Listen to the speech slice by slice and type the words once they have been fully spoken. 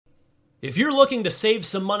If you're looking to save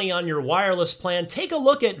some money on your wireless plan, take a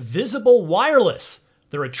look at Visible Wireless.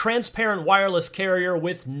 They're a transparent wireless carrier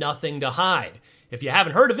with nothing to hide. If you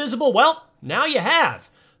haven't heard of Visible, well, now you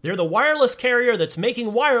have. They're the wireless carrier that's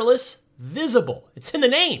making wireless visible. It's in the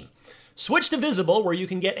name. Switch to Visible, where you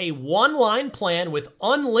can get a one-line plan with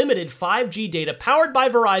unlimited 5G data powered by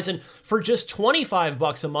Verizon for just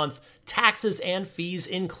 $25 a month, taxes and fees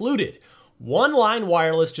included. One-line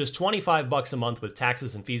wireless, just $25 a month with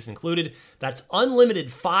taxes and fees included. That's unlimited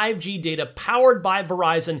 5G data powered by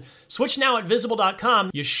Verizon. Switch now at Visible.com.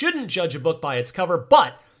 You shouldn't judge a book by its cover,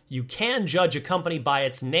 but you can judge a company by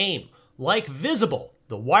its name, like Visible,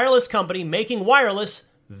 the wireless company making wireless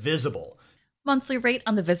visible. Monthly rate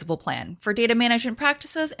on the Visible plan. For data management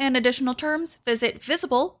practices and additional terms, visit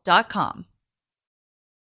Visible.com.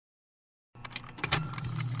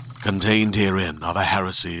 Contained herein are the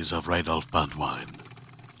heresies of Radolf Burntwine,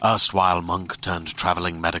 erstwhile monk turned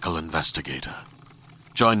traveling medical investigator.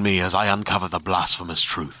 Join me as I uncover the blasphemous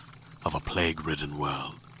truth of a plague-ridden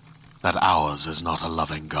world, that ours is not a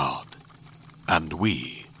loving God, and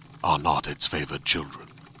we are not its favored children.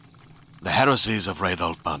 The heresies of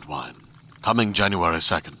Radolf Burntwine, coming January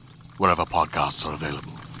 2nd, wherever podcasts are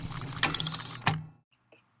available.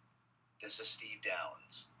 This is Steve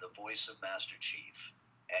Downs, the voice of Master Chief,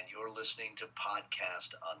 and you're listening to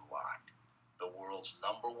Podcast Unlocked, the world's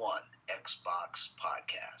 #1 Xbox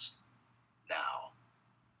podcast. Now,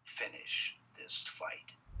 finish this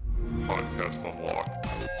fight. Podcast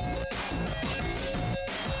Unlocked.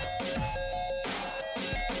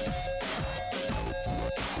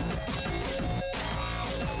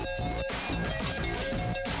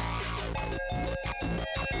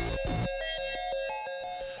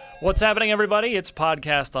 What's happening, everybody? It's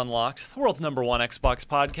Podcast Unlocked, the world's #1 Xbox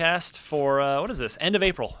podcast for, what is this? End of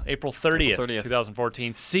April. April 30th,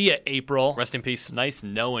 2014. See ya, April. Rest in peace. Nice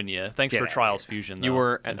knowing you. Thanks for Trials Fusion, though. You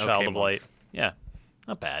were and an Child okay of Light. month. Yeah,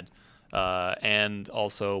 not bad. And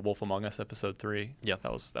also Wolf Among Us Episode 3. Yeah.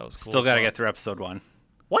 That was cool. Still got to get through episode 1.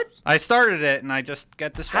 What? I started it and I just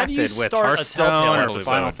got How do you distracted with start a Hearthstone Telltale or episode?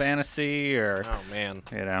 Final Fantasy or, Oh, man.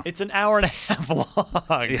 you know. It's an hour and a half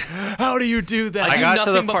long. How do you do that? I do got to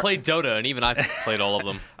the nothing but part- play Dota, and even I've played all of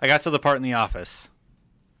them. I got to the part in The Office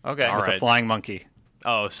Okay. All with right. the flying monkey.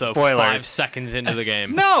 Oh, so Spoilers. 5 seconds into the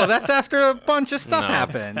game. No, that's after a bunch of stuff No.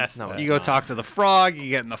 happens. No, you go it's not. talk to the frog, you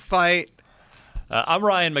get in the fight. I'm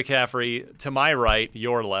Ryan McCaffrey. To my right,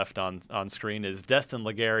 your left on screen is Destin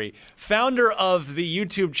Legary, founder of the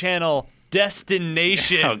YouTube channel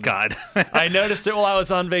Destination. Oh, God. I noticed it while I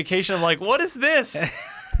was on vacation. I'm like, what is this?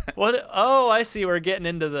 What? Oh, I see. We're getting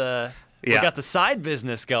into the... We Yeah. got the side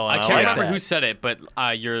business going. I can't like remember that. who said it, but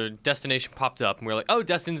your destination popped up, and we were like, oh,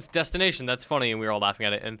 Destin's Destination. That's funny, and we were all laughing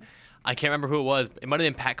at it. And I can't remember who it was. It might have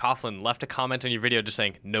been Pat Coughlin. Left a comment on your video just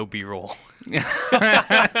saying, no B-roll.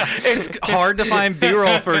 It's hard to find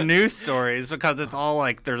B-roll for news stories because it's all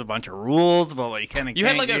like there's a bunch of rules about what you can and You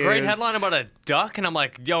can't had like a great use. headline about a duck, and I'm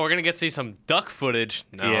like, yo, we're going to get to see some duck footage.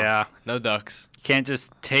 No, Yeah. no ducks. You can't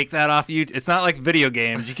just take that off YouTube. It's not like video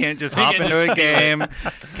games. You can't just You hop can't into just a game,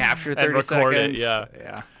 capture 30 record it, seconds.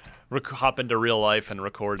 yeah. Hop into real life and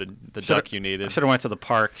recorded the duck you I needed. should have went to the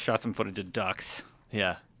park, shot some footage of ducks.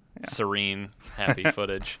 Yeah. Serene, happy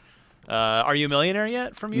footage. Are you a millionaire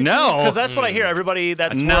yet from YouTube? No. Because that's what I hear. Everybody,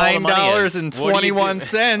 that's where all the money is.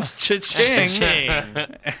 $9.21. Cha-ching.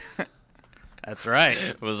 Cha-ching. That's right.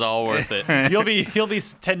 It was all worth it. You'll be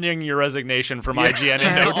tendering your resignation from IGN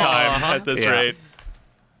in no time at this Yeah. rate.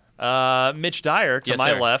 Mitch Dyer, to Yes, my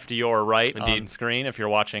sir. left, your right on Indeed. screen, if you're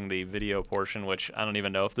watching the video portion, which I don't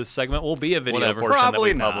even know if this segment will be a video Whatever. portion Probably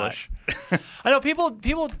that we not. publish. I know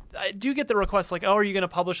people I do get the request like, oh, are you going to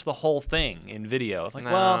publish the whole thing in video? It's like,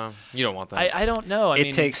 well, you don't want that. I don't know. I It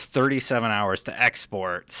mean, takes 37 hours to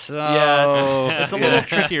export. So yeah, it's a little Yeah.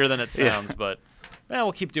 trickier than it sounds, but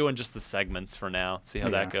we'll keep doing just the segments for now. See how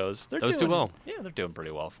that goes. Those do well. Yeah, they're doing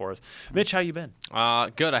pretty well for us. Mitch, how you been?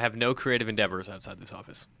 Good. I have no creative endeavors outside this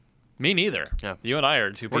office. Me neither. Yeah. You and I are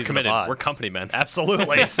two We're peas in a committed. pod. We're company men.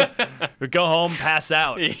 Absolutely. We go home, pass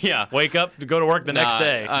out. Yeah. Wake up, go to work the next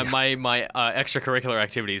day. My extracurricular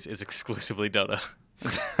activities is exclusively Dota.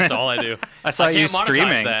 That's all I do. I saw you can't monetize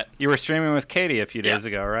streaming. that. You were streaming with Katie a few days Yeah.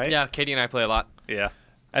 ago, right? Yeah, Katie and I play a lot. Yeah.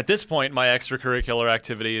 At this point, my extracurricular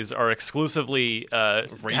activities are exclusively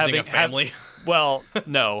Raising a family. well,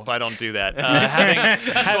 no, I don't do that.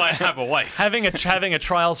 That's why I have a wife. Having a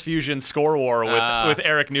Trials Fusion score war with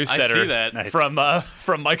Eric Newstetter. I see that. Nice. from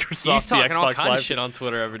Microsoft. He's talking the Xbox all kinds Live. of shit on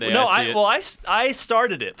Twitter every day. No, I see it. I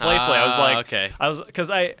started it playfully. I was like, okay.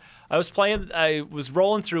 I was playing. I was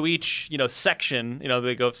rolling through each section.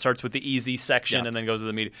 They starts with the easy section Yeah. and then goes to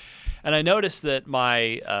the medium. and I noticed that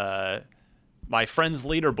my my friend's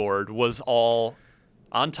leaderboard was all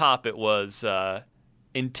on top. It was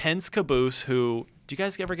Intense Caboose, who, do you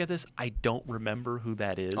guys ever get this? I don't remember who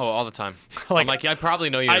that is. Oh, all the time. Like, I'm like, I probably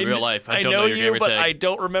know you in real life. I don't know your you, gamer but tag. I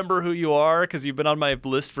don't remember who you are because you've been on my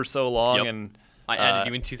list for so long. Yep. And I added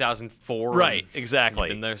you in 2004. right, and exactly.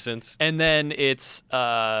 You've been there since. And then it's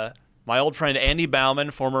my old friend Andy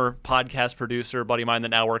Bauman, former podcast producer, buddy of mine that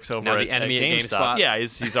now works over Now at the enemy at GameStop. GameSpot. Yeah,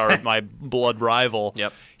 he's my blood rival.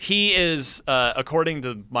 Yep. He is, according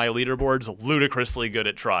to my leaderboards, ludicrously good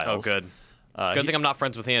at trials. Oh, good. Good thing I'm not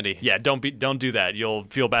friends with Andy. Yeah, don't do that. You'll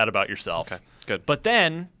feel bad about yourself. Okay, good. But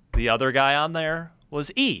then the other guy on there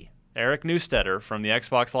was Eric Newstetter from the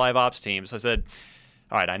Xbox Live Ops team. So I said,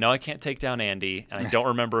 all right, I know I can't take down Andy, and I don't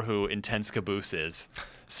remember who Intense Caboose is.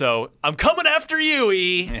 So I'm coming after you,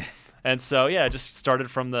 E. And so, yeah, I just started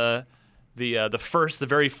from the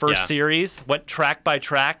very first series, went track by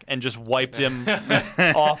track, and just wiped him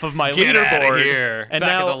off of my Get leaderboard. outta here. And Back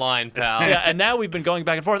now, of the line, pal. yeah, and now we've been going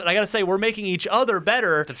back and forth. And I got to say, we're making each other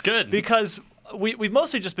better. That's good. Because we've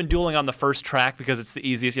mostly just been dueling on the first track because it's the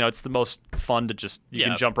easiest. You know, it's the most fun to just, you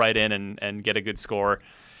can jump right in and get a good score.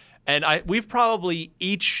 And we've probably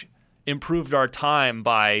each improved our time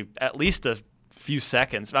by at least a few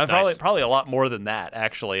seconds. Nice. Probably a lot more than that,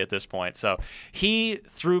 actually, at this point. So he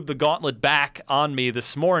threw the gauntlet back on me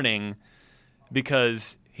this morning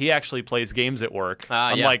because he actually plays games at work.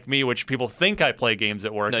 Unlike me, which people think I play games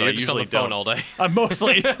at work, No, but you're I just on usually the phone don't. all day. I'm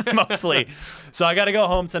mostly. So I got to go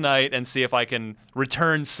home tonight and see if I can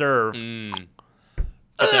return serve.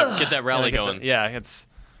 Get that rally going.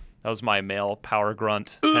 That was my male power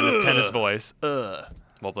grunt tennis voice.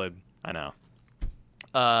 Well played. I know.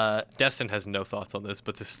 Destin has no thoughts on this,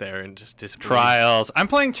 but to stare and just disbelieve. Trials. I'm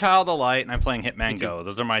playing Child of Light and I'm playing Hitman Go.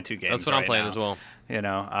 Those are my two games. That's what I'm right playing now. as well. You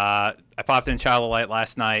know, I popped in Child of Light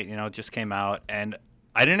last night. You know, it just came out, and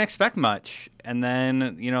I didn't expect much. And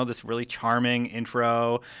then, you know, this really charming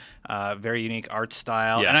intro, very unique art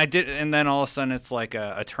style. Yeah. And then all of a sudden, it's like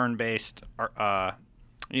a turn-based,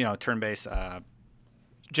 turn-based.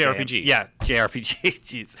 JRPG. Yeah, JRPG.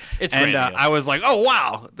 Jeez. It's and great. I was like, oh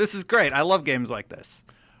wow, this is great. I love games like this.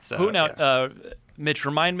 So, Who now? yeah. Mitch,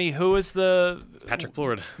 remind me, who is the Patrick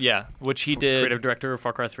Plord, Yeah, which he did. creative director of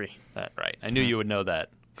Far Cry 3. Right. I knew you would know that.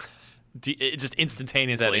 It just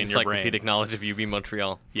instantaneously That in your brain. encyclopedic knowledge of UB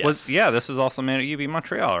Montreal. Yes. This was also made at UB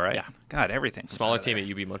Montreal, right? Yeah. God, everything. Smaller team at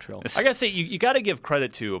UB Montreal. I gotta say, you got to give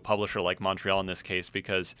credit to a publisher like Montreal in this case,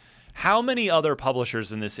 because how many other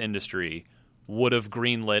publishers in this industry would have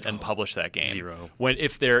greenlit and published that game? Zero.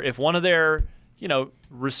 If one of their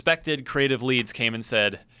respected creative leads came and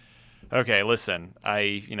said, "Okay, listen,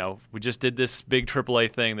 we just did this big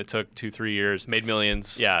AAA thing that took 2-3 years, Made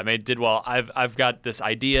millions. yeah, did well. I've got this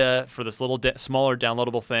idea for this little smaller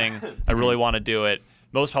downloadable thing. I really want to do it."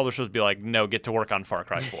 Most publishers would be like, "No, get to work on Far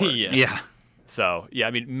Cry 4." Yeah. Yeah. So yeah,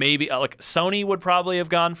 I mean, maybe like Sony would probably have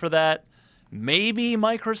gone for that. Maybe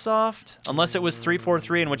Microsoft, unless it was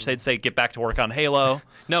 343, in which they'd say, "Get back to work on Halo."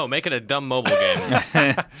 No, make it a dumb mobile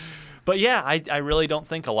game. But yeah, I really don't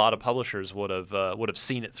think a lot of publishers would have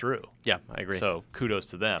seen it through. Yeah, I agree. So kudos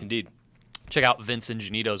to them. Indeed. Check out Vince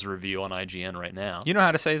Ingenito's review on IGN right now. You know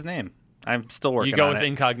how to say his name. I'm still working You go on with it.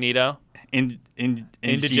 incognito.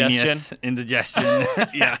 Indigestion. Indigestion.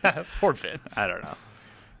 Yeah. Poor Vince. I don't know.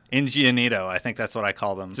 Ingenito. I think that's what I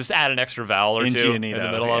call them. Just add an extra vowel or two in the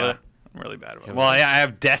Ingenito, middle yeah. of it. I'm really bad with it. Well, yeah, I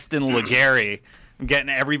have Destin Legary. I'm getting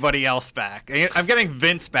everybody else back. I'm getting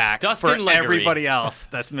Vince back Dustin for Legary. everybody else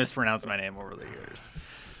that's mispronounced my name over the years.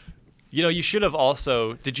 You should have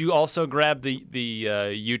also. Did you also grab the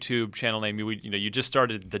YouTube channel name? You just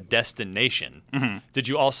started the Destination. Mm-hmm. Did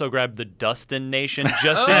you also grab the Dustin Nation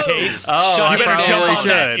just in case? Oh, you I better probably jump on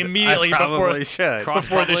that should. immediately I probably before should.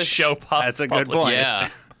 before the show pops. That's a good point. Yeah.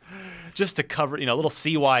 Just to cover, a little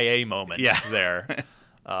CYA moment Yeah. there.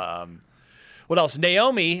 What else?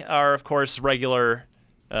 Naomi, our of course regular.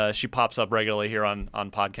 She pops up regularly here on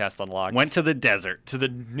Podcast Unlocked. Went to the desert. To the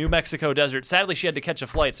New Mexico desert. Sadly, she had to catch a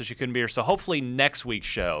flight, so she couldn't be here. So hopefully next week's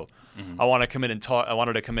show, I want to come in and talk. I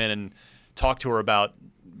wanted to come in and talk to her about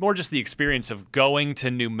more just the experience of going to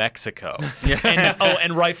New Mexico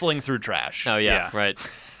and rifling through trash. Oh, yeah. Right.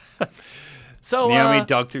 So Naomi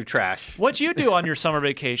dug through trash. what'd you do on your summer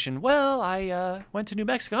vacation? Well, I went to New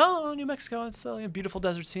Mexico. Oh, New Mexico, it's beautiful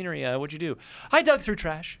desert scenery. What'd you do? I dug through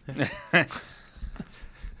trash.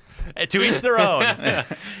 To each their own.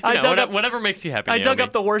 Whatever makes you happy. I dug Naomi.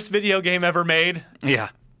 up the worst video game ever made. Yeah.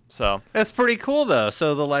 So That's pretty cool, though.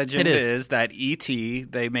 So the legend It is. is that E.T.,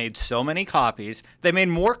 they made so many copies. They made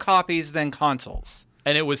more copies than consoles.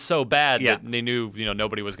 and it was so bad Yeah. that they knew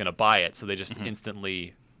nobody was going to buy it, so they just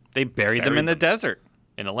instantly they buried them in the desert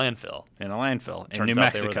in a landfill. in New out they were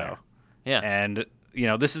Mexico. there. Yeah. And,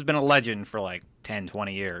 this has been a legend for like 10,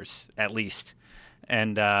 20 years at least.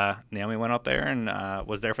 And Naomi went up there and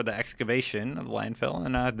was there for the excavation of the landfill,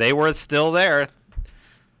 and they were still there.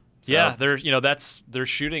 Yeah, they're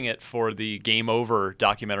shooting it for the Game Over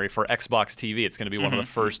documentary for Xbox TV. It's going to be one of the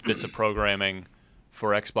first bits of programming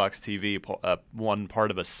for Xbox TV, one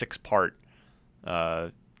part of a 6-part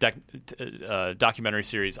documentary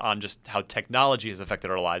series on just how technology has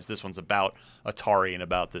affected our lives. This one's about Atari and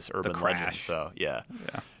about this urban legend. crash. So yeah,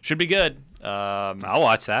 should be good. I'll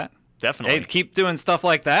watch that. Definitely. Hey, keep doing stuff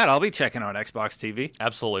like that. I'll be checking out Xbox TV.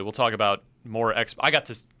 Absolutely. We'll talk about more I got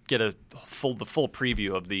to get the full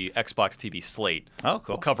preview of the Xbox TV slate. Oh,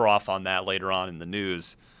 cool. We'll cover off on that later on in the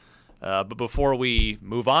news. But before we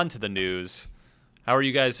move on to the news, how are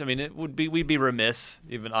you guys? I mean, we'd be remiss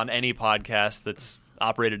even on any podcast that's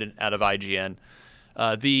operated out of IGN.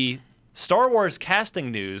 The Star Wars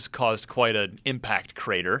casting news caused quite an impact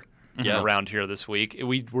crater around here this week.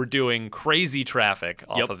 We were doing crazy traffic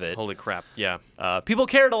off of it. Holy crap! Yeah. People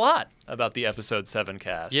cared a lot about the Episode 7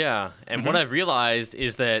 cast. Yeah, and what I've realized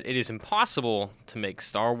is that it is impossible to make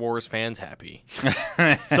Star Wars fans happy.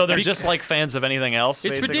 So they're just like fans of anything else.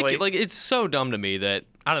 It's basically? ridiculous. Like, it's so dumb to me that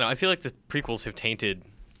I don't know. I feel like the prequels have tainted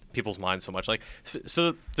people's minds so much. Like,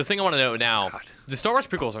 so the thing I want to know now, the Star Wars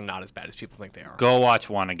prequels are not as bad as people think they are. Go watch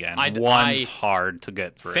one again. One's hard to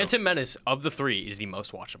get through. Phantom Menace of the 3 is the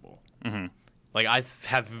most watchable. Like, I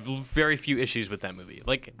have very few issues with that movie.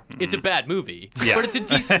 Like, it's a bad movie, but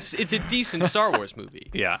it's a decent Star Wars movie.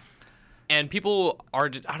 Yeah. And people are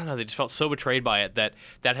just, I don't know, they just felt so betrayed by it that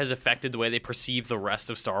has affected the way they perceive the rest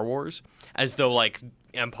of Star Wars, as though, like,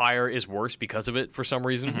 Empire is worse because of it for some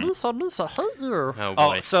reason. Lisa, hate you. Oh,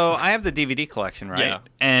 boy. So I have the DVD collection, right? Yeah.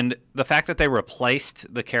 And the fact that they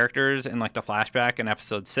replaced the characters in, like, the flashback in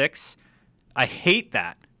Episode 6, I hate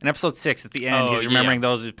that. In Episode 6, at the end, he's remembering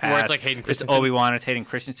those who passed. Where it's like Hayden Christensen. It's Obi-Wan, it's Hayden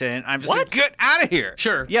Christensen. I'm just like, get out of here.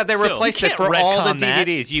 Sure. Yeah, they Still. replaced You it for can't all the retcon that.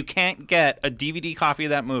 DVDs. You can't get a DVD copy of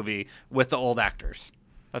that movie with the old actors.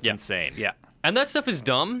 That's insane. Yeah. And that stuff is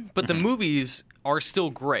dumb, but the movies are still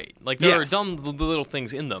great. Like, there are Yes. dumb little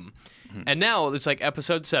things in them. And now it's like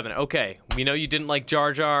Episode 7. Okay, we know you didn't like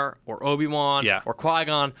Jar Jar or Obi-Wan or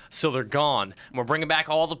Qui-Gon, so they're gone. And we're bringing back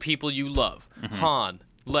all the people you love. Han,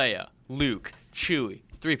 Leia, Luke, Chewie,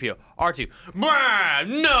 3PO, R2. Brah,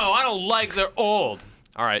 no, I don't like they're old.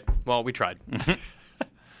 All right, well, we tried.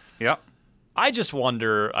 Yep. I just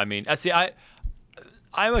wonder, I mean,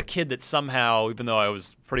 I'm a kid that somehow, even though I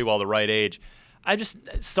was pretty well the right age,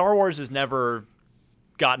 Star Wars has never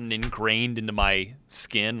gotten ingrained into my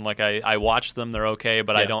skin. Like, I watch them, they're okay,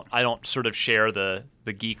 but I don't sort of share the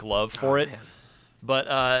geek love for it. Man.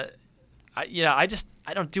 But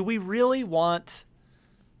do we really want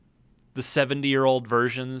the 70-year-old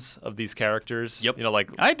versions of these characters? Yep. You know,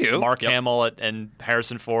 like I do. Mark Hamill and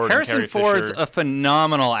Harrison Ford. Harrison and Carrie Ford's Fisher. a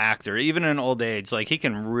phenomenal actor, even in old age. Like, he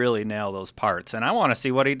can really nail those parts, and I want to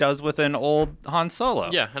see what he does with an old Han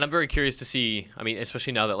Solo. Yeah, and I'm very curious to see, I mean,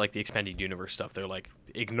 especially now that, like, the expanded universe stuff, they're, like,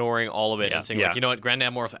 ignoring all of it and saying, like, you know what, Grand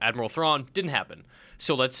Admiral Thrawn didn't happen.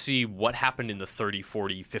 So let's see what happened in the 30,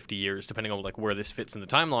 40, 50 years, depending on, like, where this fits in the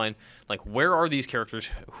timeline. Like, where are these characters?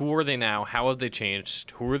 Who are they now? How have they changed?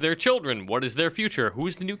 Who are their children? What is their future? Who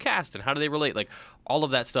is the new cast? And how do they relate? Like, all of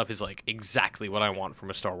that stuff is, like, exactly what I want from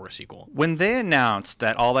a Star Wars sequel. When they announced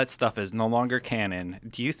that all that stuff is no longer canon,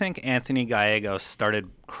 do you think Anthony Gallegos started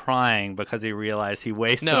crying because he realized he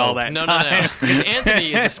wasted all that time? No. Because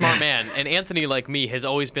Anthony is a smart man, and Anthony, like me, has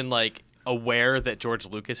always been, like, aware that George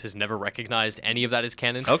Lucas has never recognized any of that as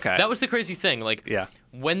canon. Okay. That was the crazy thing. Like,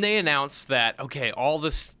 when they announced that, okay, all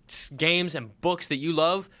the games and books that you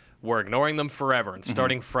love, we're ignoring them forever and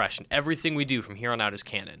starting fresh, and everything we do from here on out is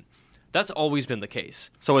canon. That's always been the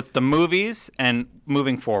case. So it's the movies and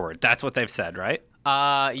moving forward. That's what they've said, right?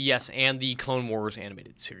 Yes, and the Clone Wars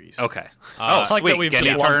animated series. Okay. I like sweet. that we've Get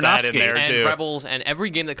just it. lumped that in Tarnowski. there, And too. Rebels, and every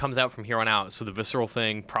game that comes out from here on out, so the Visceral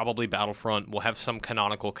thing, probably Battlefront, will have some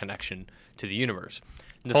canonical connection to the universe.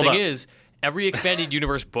 And the Hold thing up. is, every expanded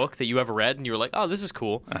universe book that you ever read and you were like, oh, this is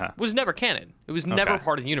cool, was never canon. It was never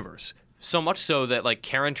part of the universe. So much so that, like,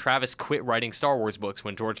 Karen Travis quit writing Star Wars books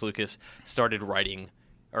when George Lucas started writing,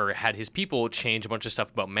 or had his people change a bunch of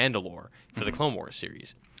stuff about Mandalore for the Clone Wars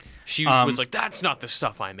series. She was like, that's not the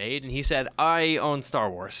stuff I made. And he said, I own Star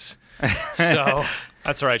Wars. So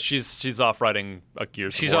That's all right. She's off writing a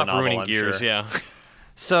Gears of she's War off novel, ruining I'm Gears, sure. yeah.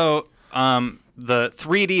 So the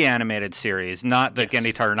 3D animated series, not the Yes.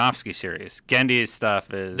 Genndy Tartakovsky series. Gendy's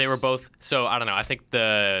stuff is... They were both. So I don't know. I think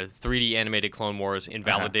the 3D animated Clone Wars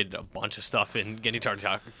invalidated a bunch of stuff in Genndy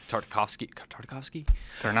Tartakovsky, Tartakovsky?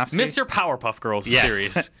 Mr. Powerpuff Girls Yes.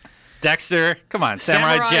 series. Dexter, come on,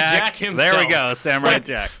 Samurai Jack. himself. There we go, Samurai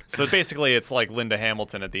Jack. So basically, it's like Linda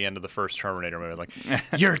Hamilton at the end of the first Terminator movie, like,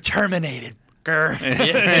 "You're terminated."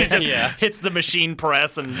 It just hits the machine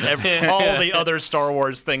press, and all the other Star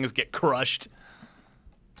Wars things get crushed.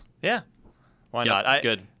 Yeah, why not?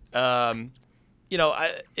 Good.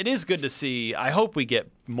 It is good to see. I hope we get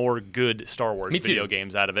more good Star Wars Me too. video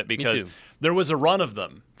games out of it, because too. there was a run of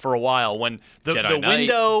them for a while when the Jedi Knight,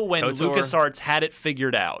 window when KOTOR. LucasArts had it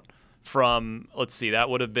figured out from, let's see, that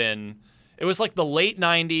would have been, it was like the late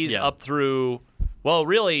 90s up through, well,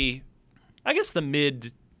 really, I guess the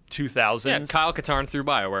mid 2000s. Yeah, Kyle Katarn through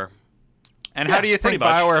BioWare. And Yeah, how do you think pretty much.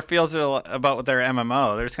 BioWare feels about their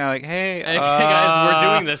MMO? They're just kind of like, hey, Hey, guys,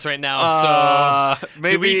 we're doing this right now, so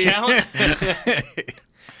maybe do we count?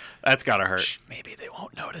 That's gotta hurt. Maybe they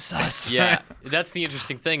won't notice us. Yeah, that's the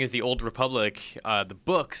interesting thing is the Old Republic, the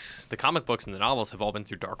books, the comic books and the novels have all been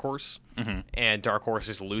through Dark Horse, and Dark Horse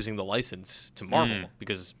is losing the license to Marvel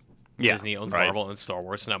because Disney owns Marvel and Star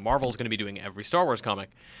Wars, so now Marvel's going to be doing every Star Wars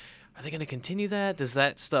comic. Are they going to continue that? Does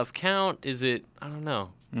that stuff count? Is it? I don't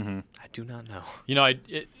know. I do not know.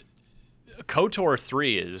 KOTOR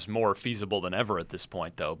 3 is more feasible than ever at this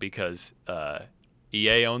point, though, because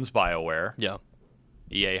EA owns BioWare. Yeah.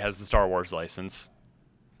 EA has the Star Wars license.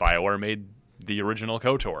 BioWare made the original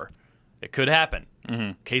KOTOR. It could happen.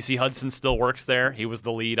 Casey Hudson still works there. He was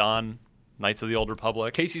the lead on Knights of the Old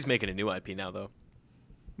Republic. Casey's making a new IP now, though.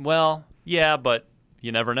 Well, yeah, but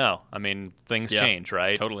you never know. I mean, things change,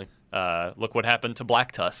 right? Totally. Look what happened to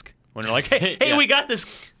Black Tusk. When they're like, hey, we got this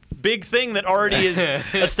big thing that already is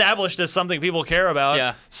established as something people care about.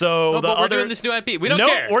 Yeah. So but we're doing this new IP. We don't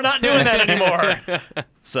care. We're not doing that anymore.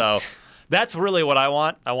 So that's really what I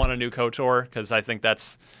want. I want a new KOTOR because I think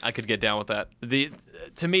that's... I could get down with that.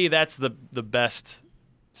 To me, that's the best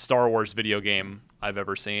Star Wars video game I've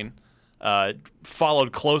ever seen.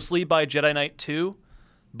 Followed closely by Jedi Knight 2,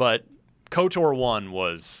 but KOTOR 1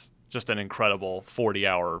 was just an incredible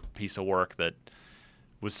 40-hour piece of work that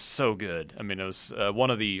was so good. I mean, it was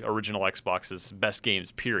one of the original Xbox's best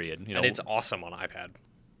games, period. And it's awesome on iPad.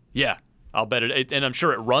 Yeah, I'll bet it, and I'm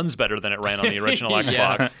sure it runs better than it ran on the original Xbox.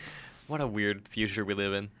 Yeah. What a weird future we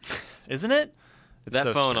live in. Isn't it? It's that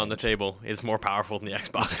so phone strange. on the table is more powerful than the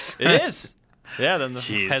Xbox. It is. Yeah, then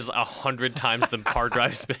has 100 times the hard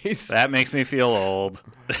drive space. That makes me feel old.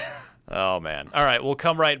 Oh, man. All right, we'll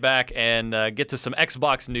come right back and get to some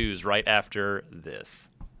Xbox news right after this.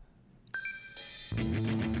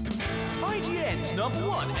 IGN's #1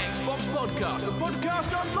 Xbox podcast, the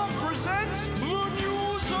Podcast Unlocked presents The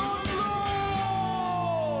News Unlocked!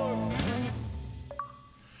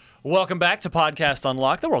 Welcome back to Podcast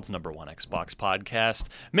Unlocked, the world's #1 Xbox podcast.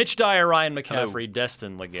 Mitch Dyer, Ryan McCaffrey,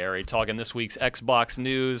 Destin Legary talking this week's Xbox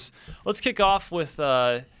news. Let's kick off with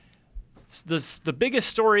the biggest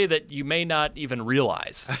story that you may not even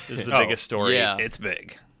realize is the biggest story. Yeah. It's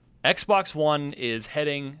big. Xbox One is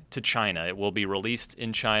heading to China. It will be released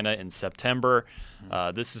in China in September.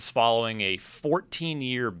 This is following a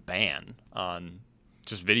 14-year ban on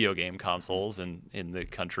just video game consoles in the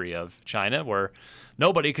country of China, where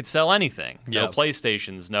nobody could sell anything. No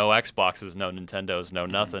PlayStations, no Xboxes, no Nintendos, no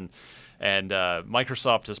nothing. And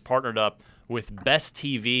Microsoft has partnered up with Best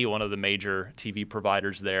TV, one of the major TV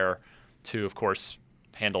providers there, to, of course,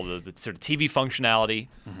 handle the sort of TV functionality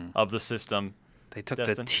of the system. They took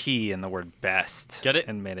Destin? the T in the word best. Get it?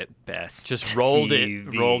 And made it best. Just rolled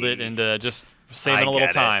TV. it into just saving I a little get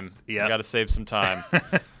it. time. Yep. You got to save some time.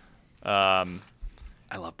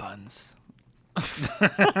 I love puns. You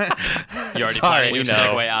already Sorry, planning your we know.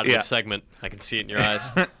 segue out of Yeah. this segment. I can see it in your eyes.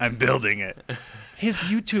 I'm building it. His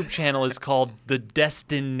YouTube channel is called The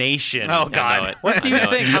Destination. Oh, I God. know it. What do you I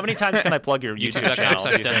know think? it. How many times can I plug your YouTube channel?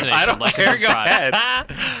 YouTube.com/destination. I don't Like and care. Go subscribe. ahead.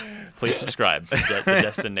 Please subscribe to The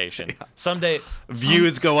Destination. Someday,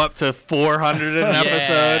 Views go up to 400 an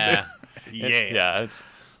episode. yeah, it's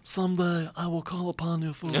someday I will call upon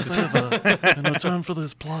you for a favor in return for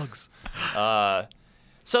these plugs. So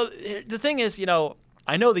the thing is,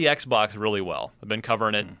 I know the Xbox really well. I've been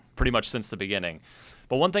covering it pretty much since the beginning.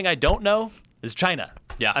 But one thing I don't know is China.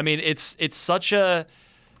 Yeah. I mean, it's obviously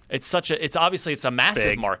it's a massive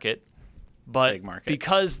Big. market, but Big market.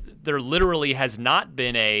 because there literally has not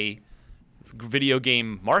been a video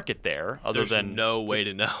game market there other There's than no way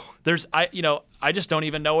to know. I just don't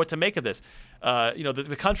even know what to make of this.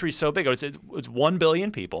 The country's so big. It's 1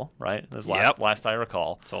 billion people, right? That's last I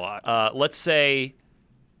recall. It's a lot. Let's say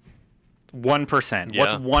 1%. Yeah.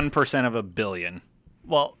 What's 1% of a billion?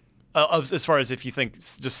 Well, as far as if you think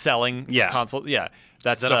just selling console,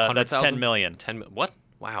 that's Is that that's 10 million. 10 what?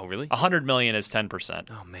 Wow, really? 100 million is 10%.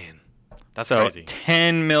 Oh man, that's So crazy.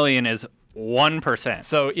 10 million is 1%.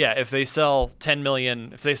 So yeah, if they sell 10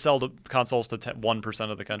 million, if they sell the consoles to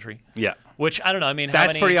 1% of the country, Yeah. which I don't know. I mean, how That's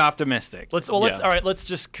many, pretty optimistic. Let's all right. Let's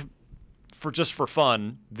just for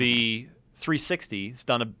fun, the 360 has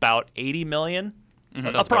done about 80 million. Sounds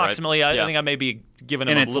about right. Approximately. I Yeah. think I may be giving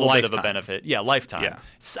In them a its little bit of a lifetime. benefit. Yeah, lifetime. Yeah.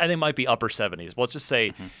 I think it might be upper 70s. Well, let's just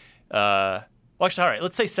say, well, actually, all right,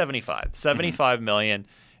 let's say 75. 75 million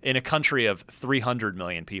in a country of 300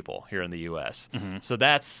 million people here in the U.S. So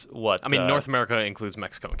that's what. I mean, North America includes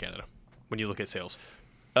Mexico and Canada when you look at sales.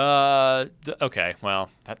 Okay, well,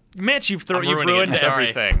 Mitch, you've ruining it. ruined Sorry.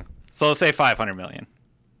 everything. So let's say 500 million.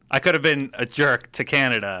 I could have been a jerk to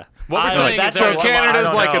Canada. What we're I- saying that's is so that I Canada's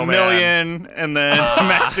don't like know, a man. million, and then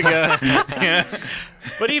Mexico. Yeah.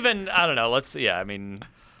 But even I don't know. I mean,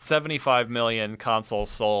 75 million consoles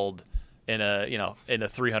sold in a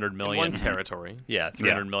 300 in million one territory. Yeah,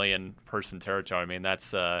 300 million person territory. I mean,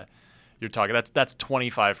 that's you're talking that's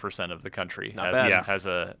 25% of the country Not bad. Yeah. has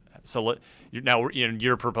a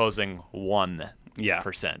you're proposing 1%. Yeah.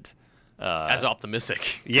 As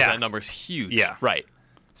optimistic. Yeah. That number's huge. Yeah. Right.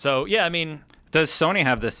 So yeah, I mean, Does Sony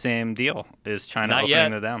have the same deal? Is China Not opening yet.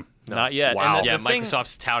 to them? not yet. Wow. And Yeah, the thing-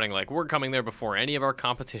 Microsoft's touting like we're coming there before any of our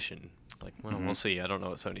competition. Like, well, we'll see. I don't know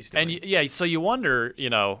what Sony's doing. And so you wonder,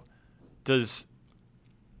 does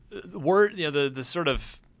word, the sort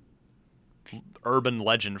of urban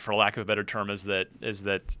legend, for lack of a better term, is that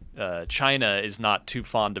China is not too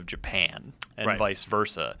fond of Japan and Right. vice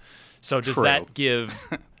versa. So does True. that give?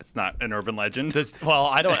 It's not an urban legend.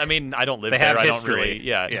 I don't live They there. have I don't history. really.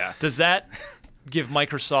 Yeah. Yeah. Does that give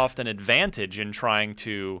Microsoft an advantage in trying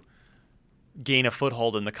to gain a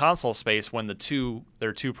foothold in the console space when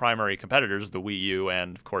their two primary competitors, the Wii U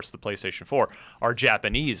and of course the PlayStation 4, are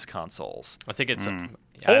Japanese consoles? I think it's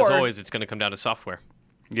as Or- always, it's going to come down to software.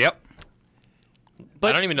 Yep.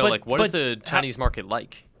 I don't even know what is the how- Chinese market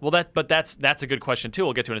like? Well, that's a good question too.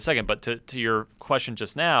 We'll get to in a second. But to your question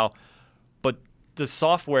just now, but the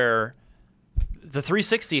software, the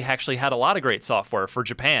 360 actually had a lot of great software for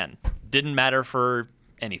Japan. Didn't matter for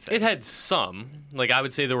anything. It had some. Like, I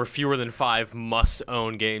would say there were fewer than 5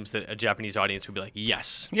 must-own games that a Japanese audience would be like,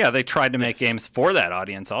 yes. Yeah, they tried to make games for that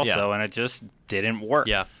audience also, Yeah. and it just didn't work.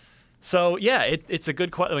 Yeah. So yeah, it's a good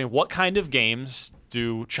question. I mean, what kind of games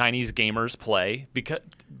do Chinese gamers play?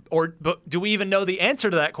 But do we even know the answer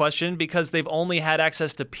to that question? Because they've only had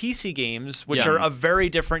access to PC games, which Yeah. are a very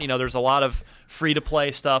different. There's a lot of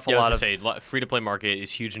free-to-play stuff. Yeah, a I lot was of gonna say, free-to-play market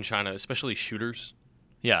is huge in China, especially shooters.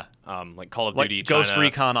 yeah, Like Call of like Duty, Ghost China.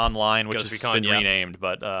 Recon Online, which Ghost has Recon, been yeah. renamed,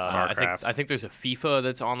 but I think there's a FIFA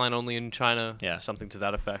that's online only in China. Yeah. Something to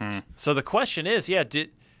that effect. So the question is,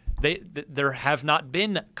 there have not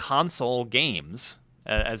been console games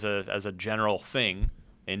as a general thing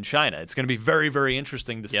in China. It's going to be very, very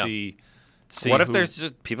interesting to Yeah. see. What if who- there's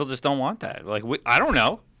just people just don't want that? Like I don't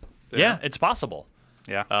know. Yeah, it's possible.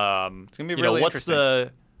 Yeah. It's gonna be really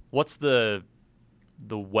interesting. What's the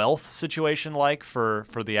wealth situation like for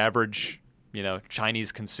the average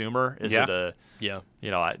Chinese consumer? Is Yeah. it a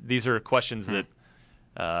Yeah. these are questions that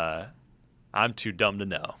I'm too dumb to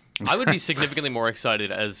know. I would be significantly more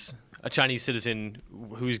excited as a Chinese citizen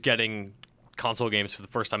who's getting console games for the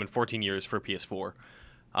first time in 14 years for PS4,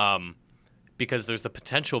 because there's the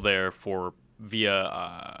potential there for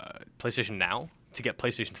via PlayStation Now to get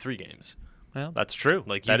PlayStation 3 games. Well, that's true.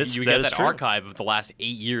 Like that you, is you that get is that true. archive of the last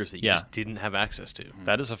 8 years that you Yeah. just didn't have access to.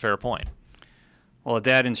 That is a fair point. Well, a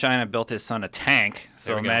dad in China built his son a tank, so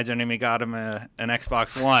There we go. imagine if he got him an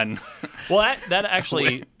Xbox One. Well, that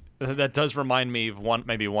actually that does remind me of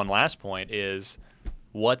one last point is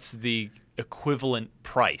what's the equivalent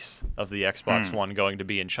price of the Xbox One going to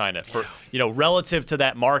be in China for relative to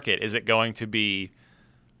that market? Is it going to be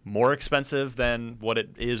more expensive than what it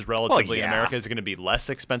is relatively in yeah. America? Is it going to be less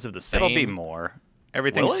expensive? The same? It'll be more.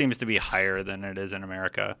 Everything Will it? seems to be higher than it is in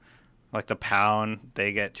America. Like the pound,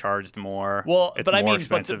 they get charged more. Well, It's but I more mean,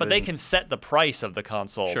 expensive but they in- can set the price of the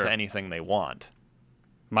console Sure. to anything they want.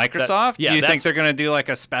 Microsoft? yeah, do you that's- think they're going to do like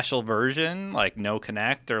a special version, like no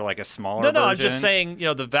Kinect, or like a smaller version? No, I'm just saying,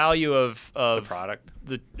 the value of The product.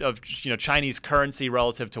 Chinese currency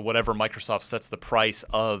relative to whatever Microsoft sets the price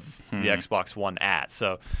of the Xbox One at.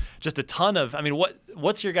 So, just a ton of. I mean,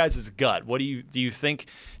 what's your guys' gut? What do you think?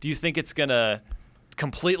 Do you think it's gonna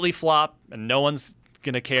completely flop and no one's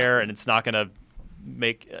gonna care and it's not gonna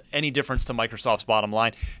make any difference to Microsoft's bottom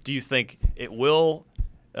line? Do you think it will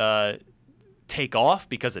take off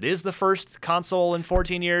because it is the first console in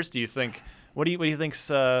 14 years? Do you think? What do you think's?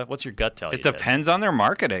 What's your gut tell you? It depends on their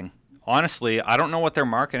marketing. Honestly, I don't know what they're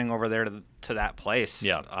marketing over there to that place.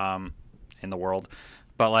 In the world,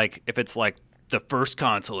 but like if it's like the first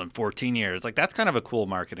console in 14 years, like that's kind of a cool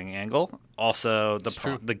marketing angle. Also,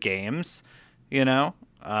 the games,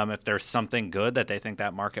 if there's something good that they think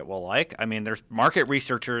that market will like. I mean, there's market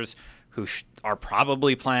researchers who are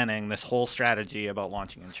probably planning this whole strategy about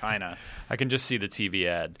launching in China. I can just see the TV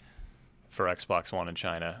ad for Xbox One in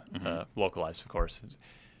China, localized, of course.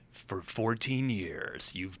 For 14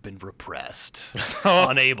 years, you've been repressed,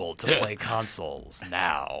 unable to play consoles.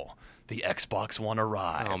 Now, the Xbox One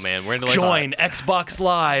arrives. Oh, man. We're Join Xbox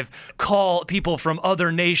Live. Call people from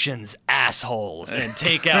other nations assholes and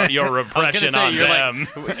take out your repression on them.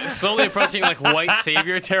 Like, slowly approaching like white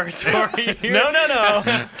savior territory here. No.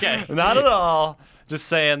 Okay. Not at all. Just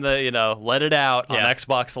saying that, let it out on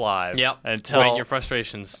Xbox Live. Yep. And tell your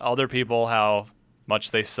frustrations. Other people how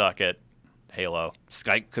much they suck at Halo.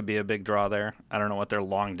 Skype could be a big draw there. I don't know what their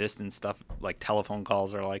long distance stuff, like telephone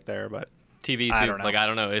calls, are like there, but TV too. I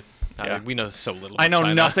don't know if we know so little. I know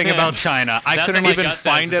China. nothing about China. I couldn't even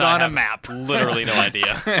find it on a map. Literally no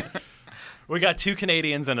idea. We got 2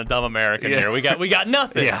 Canadians and a dumb American here. We got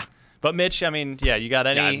nothing. Yeah. But Mitch, I mean, you got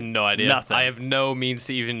any? I have no idea. Nothing. I have no means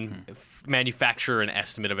to even manufacture an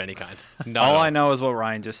estimate of any kind. All I know is what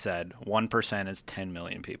Ryan just said. 1% is 10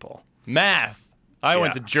 million people. Math. I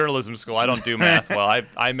went to journalism school. I don't do math well.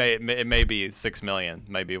 It may be 6 million.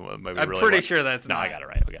 Maybe I'm really pretty sure that's no. not. I got it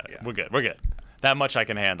right. We got it. Yeah. We're good. That much I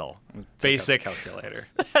can handle. Basic calculator.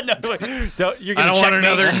 No, you're gonna I don't want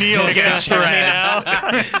another Neil Gaff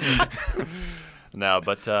now. No,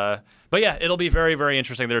 but yeah, it'll be very, very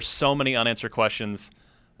interesting. There's so many unanswered questions.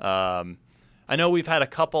 I know we've had a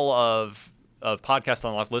couple of Podcast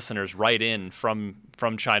Unlocked listeners write in from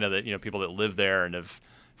China that people that live there and have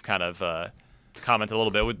kind of comment a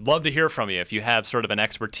little bit. We'd love to hear from you if you have sort of an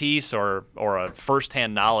expertise or a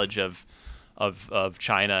firsthand knowledge of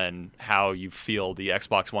China and how you feel the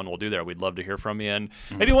Xbox One will do there. We'd love to hear from you, and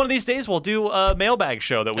maybe one of these days we'll do a mailbag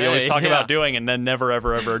show that we always talk about doing and then never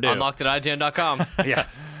ever do. Unlocked@IGN.com. Yeah.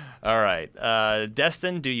 All right,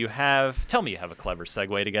 Destin, tell me you have a clever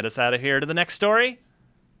segue to get us out of here to the next story?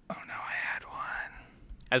 Oh no, I had one.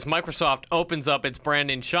 As Microsoft opens up its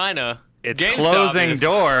brand in China, it's GameStop closing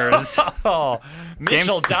doors.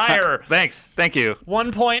 Mitchell Dyer. Thank you.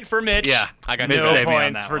 1 point for Mitch. Yeah, I got Mitch no saved me on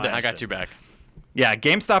points that for one. I got you back. Yeah,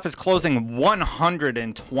 GameStop is closing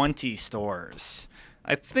 120 stores.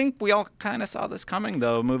 I think we all kind of saw this coming,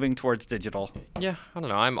 though, moving towards digital. Yeah, I don't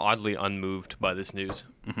know. I'm oddly unmoved by this news.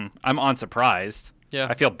 I'm unsurprised. Yeah,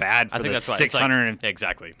 I feel bad for I think the that's why.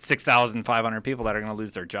 6,500 people that are going to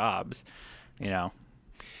lose their jobs. Yeah,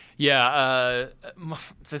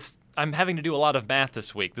 I'm having to do a lot of math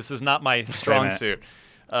this week. This is not my strong suit.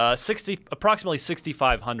 Approximately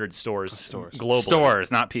 6,500 stores globally.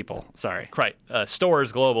 Stores, not people. Sorry. Right,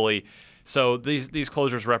 stores globally. So these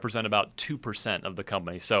closures represent about 2% of the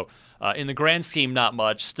company. So in the grand scheme, not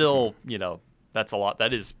much. Still, that's a lot.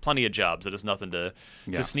 That is plenty of jobs. That is nothing to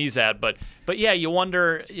sneeze at. But yeah, you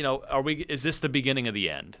wonder, is this the beginning of the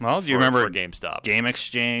end? Well, do you remember for GameStop? Game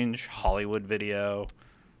Exchange, Hollywood Video,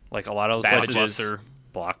 like a lot of those places.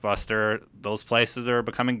 Blockbuster. Those places are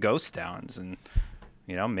becoming ghost towns, and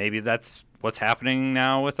maybe that's what's happening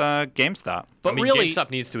now with GameStop. But really,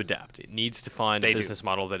 GameStop needs to adapt. It needs to find a business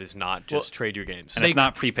model that is not just trade your games. And it's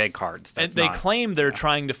not prepaid cards. And they claim they're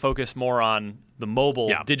trying to focus more on the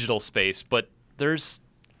mobile digital space, but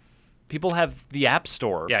people have the App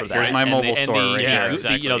Store for that. Here's my mobile store right here.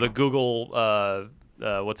 Exactly. The Google,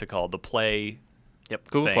 what's it called? The Play. Yep,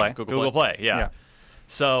 Google Play. Google Play, yeah.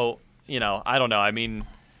 So, I don't know. I mean,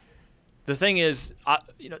 the thing is,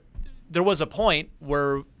 there was a point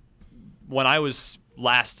where when I was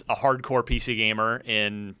last a hardcore PC gamer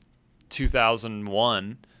in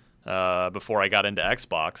 2001, before I got into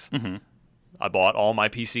Xbox, I bought all my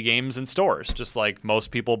PC games in stores, just like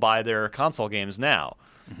most people buy their console games now.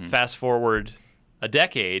 Fast forward a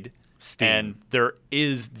decade, Steam. And there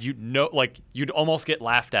is, you'd almost get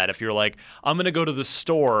laughed at if you're like, I'm going to go to the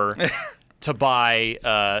store to buy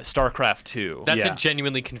StarCraft 2. That's a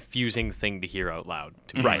genuinely confusing thing to hear out loud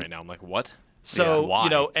to me right now. I'm like, what? So,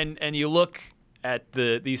 why? and you look at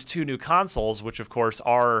these two new consoles, which of course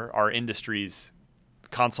are our industry's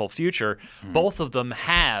console future, both of them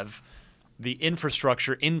have the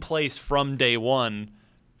infrastructure in place from day one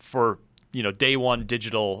for, day one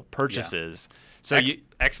digital purchases. So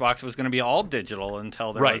Xbox was going to be all digital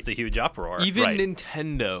until there was the huge uproar. Even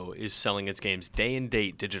Nintendo is selling its games day and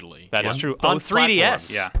date digitally. That is true. On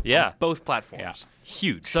 3DS. Yeah. On both platforms. Yeah.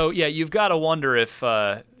 Huge. So, you've got to wonder if,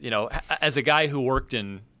 as a guy who worked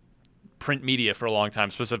in print media for a long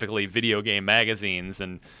time, specifically video game magazines,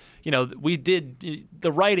 and,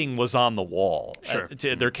 the writing was on the wall. Sure.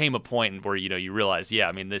 There came a point where, you realize,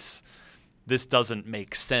 this doesn't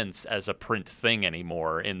make sense as a print thing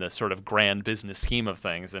anymore in the sort of grand business scheme of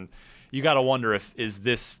things. And you got to wonder is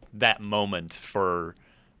this that moment for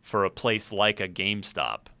a place like a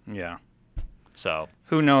GameStop? Yeah. So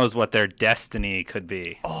who knows what their destiny could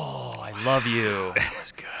be? Oh, I love you. That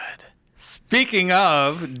was good. Speaking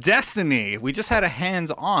of Destiny, we just had a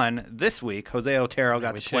hands-on this week. Jose Otero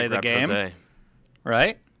got to play the game. Jose.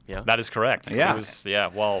 Right? Yeah. That is correct. Yeah.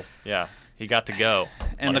 He got to go.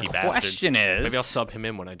 And the question is... Maybe I'll sub him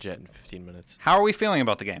in when I jet in 15 minutes. How are we feeling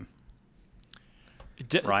about the game?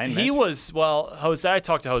 Ryan, Jose, I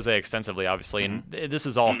talked to Jose extensively, obviously, and this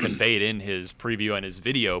is all conveyed in his preview and his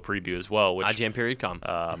video preview as well, which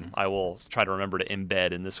IGN.com. I will try to remember to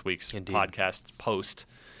embed in this week's podcast post.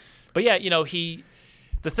 But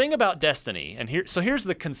the thing about Destiny, and here's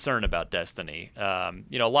the concern about Destiny. A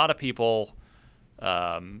lot of people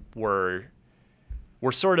were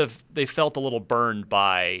sort of, they felt a little burned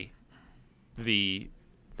by the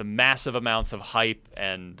massive amounts of hype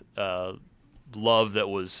and love that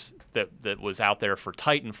was out there for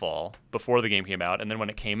Titanfall before the game came out, and then when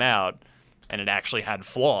it came out and it actually had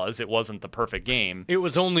flaws, it wasn't the perfect game. It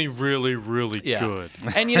was only really, really good.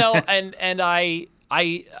 And and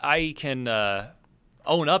I can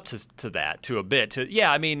own up to that to a bit.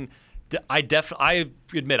 I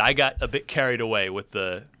admit I got a bit carried away with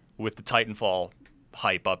the Titanfall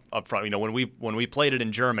hype up front. When we played it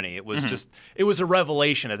in Germany, it was it was a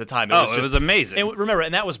revelation at the time. It was amazing.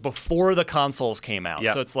 And that was before the consoles came out.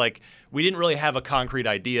 Yep. So it's like we didn't really have a concrete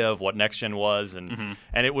idea of what next gen was, and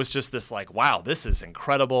it was just this like, wow, this is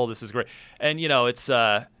incredible, this is great. And it's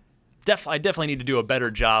I definitely need to do a better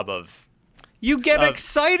job of. You get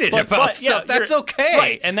excited about stuff. That's okay.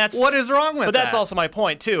 Right, and that's what is wrong with that. But that's also my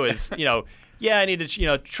point too. Is I need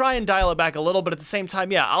to try and dial it back a little, but at the same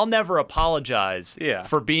time, I'll never apologize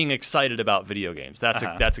for being excited about video games. That's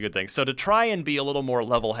a good thing. So to try and be a little more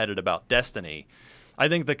level-headed about Destiny, I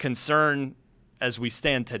think the concern as we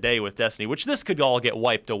stand today with Destiny, which this could all get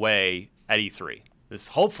wiped away at E3. This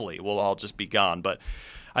hopefully will all just be gone, but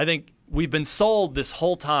I think we've been sold this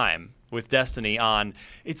whole time with Destiny on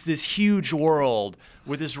it's this huge world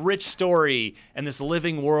with this rich story and this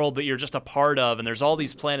living world that you're just a part of, and there's all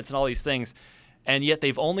these planets and all these things, and yet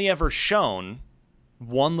they've only ever shown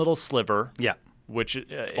one little sliver. Yeah. Which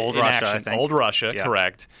Old Russia, I think. Old Russia,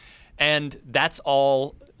 correct. And that's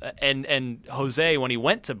all. And Jose, when he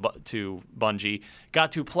went to Bungie,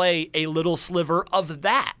 got to play a little sliver of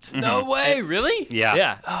that. No way, really? Yeah.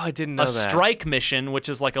 Yeah. Oh, I didn't know that. A strike mission, which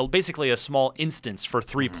is like basically a small instance for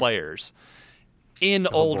 3 players in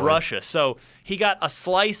Old Russia. So he got a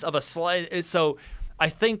slice of a slice. So I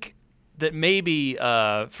think that maybe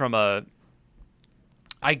I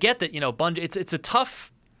get that Bungie. It's a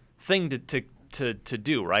tough thing to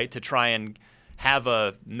do, right? To try and have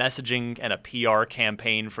a messaging and a PR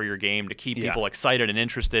campaign for your game to keep people excited and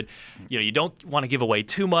interested. You don't want to give away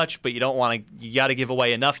too much, but you got to give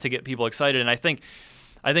away enough to get people excited. And I think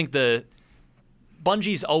the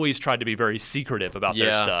Bungie's always tried to be very secretive about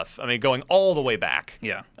their stuff. I mean, going all the way back.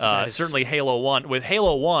 Yeah. Certainly Halo 1. With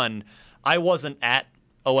Halo 1, I wasn't at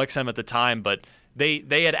OXM at the time, but they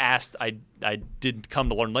had asked, I did come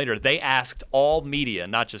to learn later, they asked all media,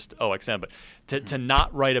 not just OXM, but to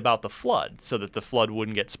not write about the flood so that the flood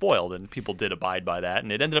wouldn't get spoiled, and people did abide by that, and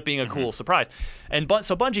it ended up being a cool surprise.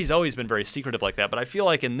 So Bungie's always been very secretive like that, but I feel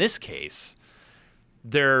like in this case,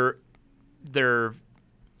 they're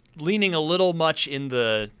leaning a little much in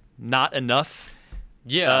the not enough.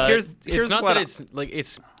 Yeah, it's not that it's like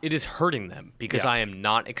it is hurting them because I am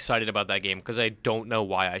not excited about that game because I don't know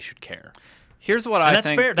why I should care. Here's what I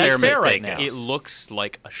think that's fair right now. It looks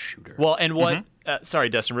like a shooter. Well, and what? Sorry,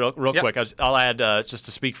 Dustin, real quick. I'll add just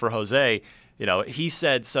to speak for Jose. He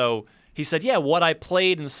said so. He said, "Yeah, what I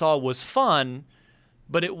played and saw was fun,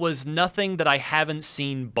 but it was nothing that I haven't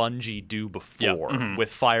seen Bungie do before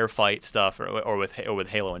with firefight stuff or with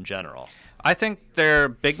Halo in general." I think their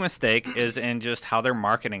big mistake is in just how they're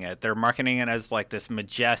marketing it. They're marketing it as like this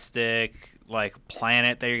majestic, like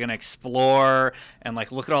planet that you're going to explore and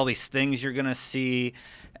like look at all these things you're going to see.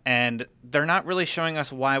 And they're not really showing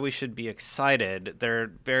us why we should be excited. They're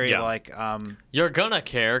very like... you're going to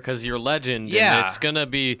care because you're legend. Yeah. And it's going to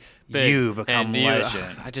be big. You become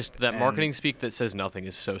legend. That marketing speak that says nothing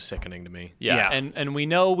is so sickening to me. Yeah. And we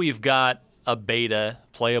know we've got a beta,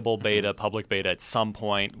 playable beta, public beta at some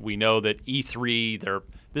point. We know that E3,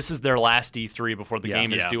 this is their last E3 before the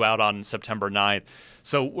game is due out on September 9th.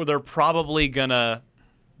 So they're probably going to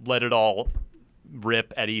let it all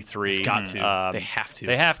rip at E3. Got to. They have to.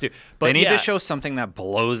 They have to. But they need to show something that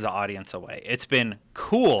blows the audience away. It's been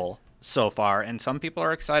cool so far, and some people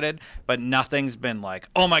are excited, but nothing's been like,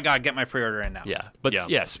 oh my God, get my pre-order in now. Yeah. But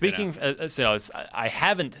speaking, I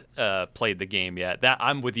haven't played the game yet. That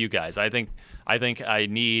I'm with you guys. I think I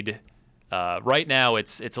need right now.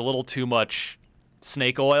 It's a little too much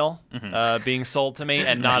snake oil being sold to me,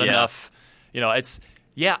 and not enough.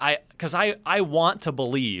 Because I want to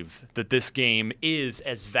believe that this game is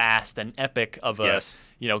as vast and epic of a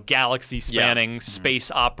galaxy-spanning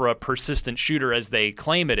space opera persistent shooter as they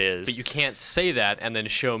claim it is. But you can't say that and then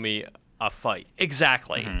show me a fight.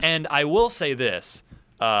 Exactly. And I will say this.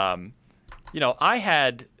 I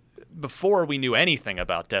had, before we knew anything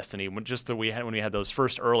about Destiny, when we had those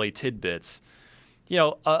first early tidbits,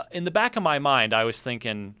 in the back of my mind, I was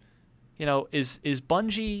thinking, is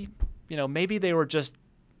Bungie, maybe they were just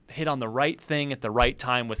hit on the right thing at the right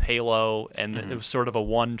time with Halo, and it was sort of a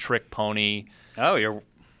one-trick pony. Oh,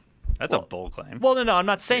 that's a bold claim. Well, no, I'm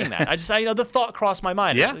not saying that. The thought crossed my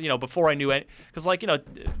mind. Yeah. Before I knew it, because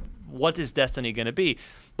what is Destiny going to be?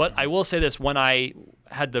 But I will say this: when I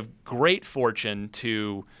had the great fortune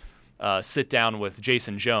to sit down with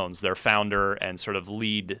Jason Jones, their founder and sort of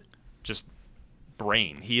lead, just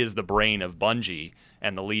brain. He is the brain of Bungie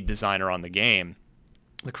and the lead designer on the game,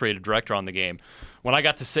 the creative director on the game. When I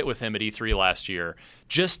got to sit with him at E3 last year,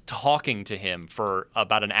 just talking to him for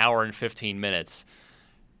about an hour and 15 minutes,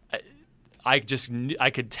 I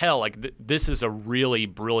could tell this is a really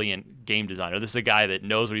brilliant game designer. This is a guy that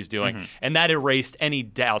knows what he's doing, and that erased any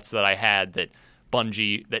doubts that I had that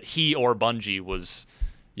he or Bungie was,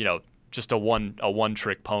 just a one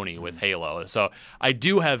trick pony with Halo. So I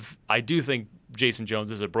do think Jason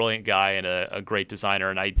Jones is a brilliant guy and a great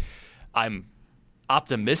designer, and I'm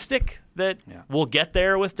optimistic that we'll get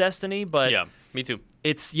there with Destiny, but me too. I'm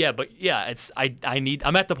at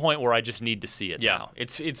the point where I just need to see it now.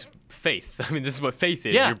 It's faith. I mean, this is what faith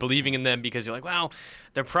is. Yeah. You're believing in them because you're like, well,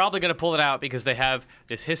 they're probably going to pull it out because they have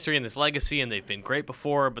this history and this legacy, and they've been great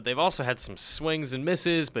before, but they've also had some swings and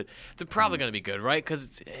misses, but they're probably going to be good, right?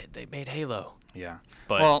 Because they made Halo. Yeah.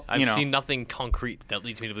 But I've seen nothing concrete that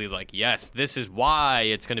leads me to believe, yes, this is why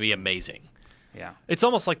it's going to be amazing. Yeah, it's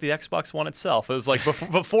almost like the Xbox One itself. It was like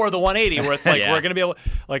before the 180, where it's like we're gonna be able,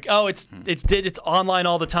 it's online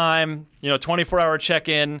all the time. 24-hour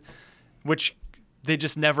check-in, which they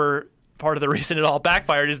just never. Part of the reason it all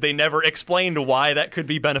backfired is they never explained why that could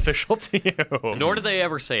be beneficial to you. Nor did they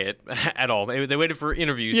ever say it at all. They waited for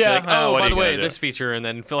interviews. Yeah. To be like, by the way, this feature, and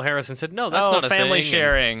then Phil Harrison said, no, that's not a family thing.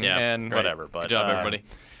 sharing and whatever. But good job, everybody.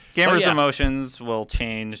 Gamers' emotions will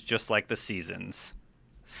change just like the seasons.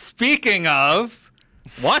 Speaking of,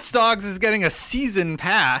 Watch Dogs is getting a season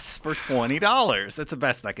pass for $20. That's the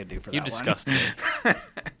best I could do for that one. You disgust me.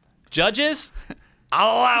 Judges?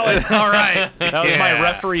 I'll allow it. All right. That was my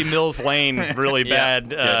referee Mills Lane really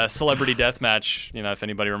bad celebrity death match, if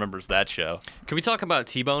anybody remembers that show. Can we talk about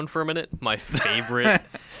T-Bone for a minute? My favorite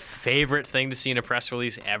thing to see in a press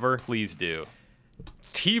release ever. Please do.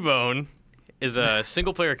 T-Bone is a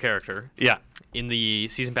single-player character. Yeah. In the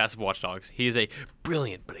season pass of Watch Dogs. He is a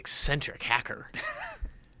brilliant but eccentric hacker.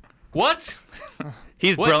 What?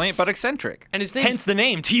 He's brilliant but eccentric. And his name's hence the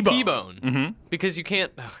name, T-Bone. T-Bone. Because you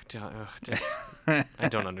can't... I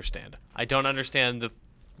don't understand. I don't understand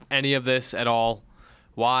any of this at all.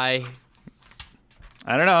 Why?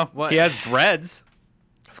 I don't know. What? He has dreads.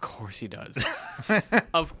 Of course he does.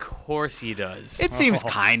 Of course he does. It seems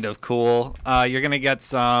kind of cool. You're going to get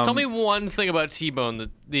some... Tell me one thing about T-Bone,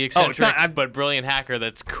 the eccentric but brilliant hacker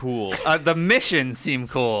that's cool. The missions seem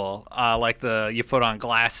cool. Like you put on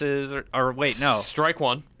glasses or wait, no. Strike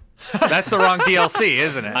one. That's the wrong DLC,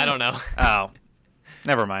 isn't it? I don't know. Oh.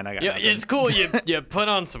 Never mind. I got nothing. It's cool. You put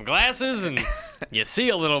on some glasses and you see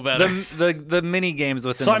a little better. The mini games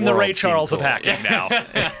within the world. I'm the Ray Charles cool. of hacking now.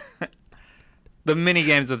 The mini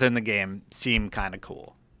games within the game seem kind of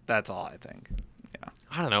cool. That's all I think. Yeah.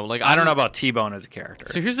 I don't know. I don't know about T-Bone as a character.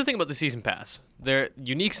 So here's the thing about the season pass: their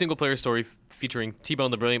unique single-player story featuring T-Bone,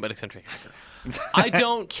 the brilliant but eccentric hacker. I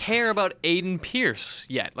don't care about Aiden Pierce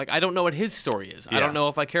yet. I don't know what his story is. Yeah. I don't know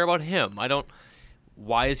if I care about him. I don't.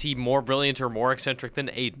 why is he more brilliant or more eccentric than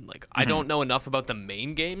Aiden? Like, I don't know enough about the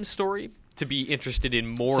main game story to be interested in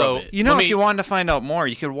more of it. If you wanted to find out more,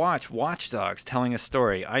 you could watch Watch Dogs Telling a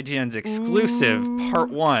Story, IGN's exclusive Part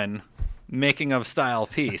 1 making of style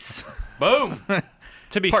piece. Boom!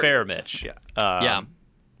 To be fair, Mitch, Yeah.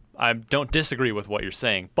 I don't disagree with what you're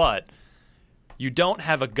saying, but you don't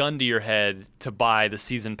have a gun to your head to buy the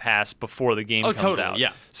season pass before the game comes out.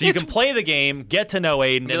 Yeah. So you can play the game, get to know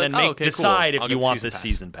Aiden, and then decide if you want this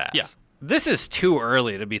season pass. Yeah. This is too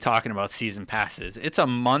early to be talking about season passes. It's a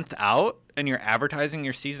month out, and you're advertising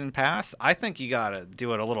your season pass. I think you got to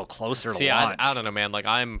do it a little closer to launch. I don't know, man. Like,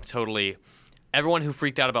 I'm totally... Everyone who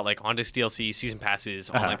freaked out about, like, on-disc DLC, season passes,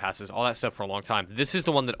 online passes, all that stuff for a long time, this is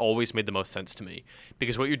the one that always made the most sense to me.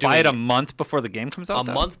 Because what you're doing... Buy it a month before the game comes out?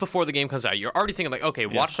 A month before the game comes out. You're already thinking, like, okay,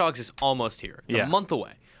 Watch Dogs is almost here. It's a month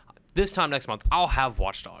away. This time next month, I'll have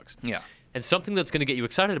Watch Dogs. Yeah. And something that's going to get you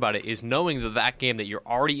excited about it is knowing that that game that you're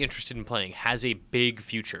already interested in playing has a big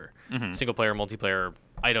future. Single-player, multiplayer,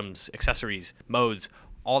 items, accessories, modes,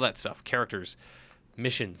 all that stuff, characters,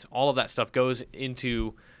 missions, all of that stuff goes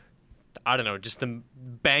into... I don't know, just the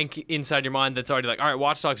bank inside your mind that's already like, all right,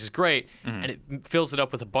 Watch Dogs is great, and it fills it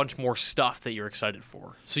up with a bunch more stuff that you're excited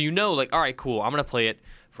for. So you know, like, all right, cool, I'm going to play it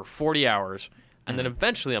for 40 hours, and then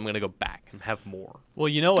eventually I'm going to go back and have more. Well,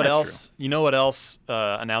 you know what else? True. You know what else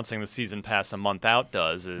announcing the season pass a month out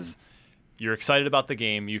does is you're excited about the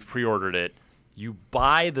game, you've pre-ordered it, you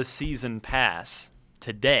buy the season pass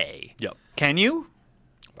today. Yep. Can you?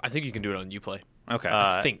 I think you can do it on Uplay. Okay.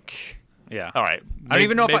 I think. Yeah. All right. I don't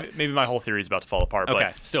even know if maybe my whole theory is about to fall apart.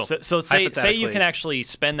 Okay. But Still. So say you can actually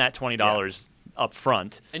spend that $20 up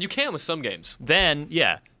front. And you can with some games. Then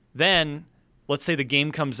let's say the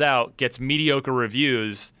game comes out, gets mediocre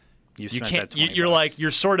reviews. You can't. You're like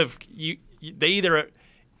you're sort of you. They either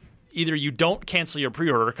you don't cancel your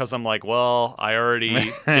pre-order because I'm like, well, I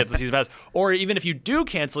already get the season pass, or even if you do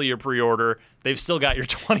cancel your pre-order, they've still got your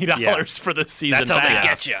 $20 for the season pass. That's how they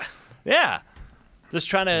get you. Yeah. Just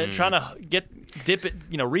trying to dip it,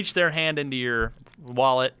 reach their hand into your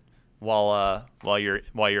wallet while you're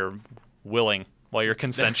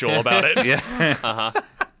consensual about it. Yeah.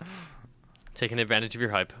 Taking advantage of your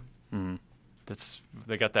hype.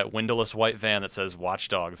 They got that windowless white van that says Watch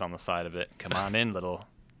Dogs on the side of it. Come on in, little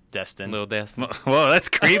Destin. Little Destin. Whoa, that's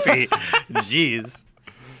creepy. Jeez.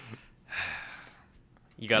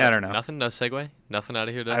 You got I don't know. Nothing? No segue? Nothing out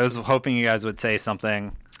of here, Destin? I was hoping you guys would say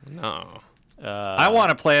something. No. I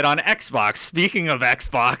want to play it on Xbox. Speaking of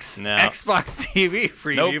Xbox, Xbox TV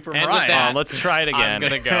preview from and Ryan. With that, let's try it again. I'm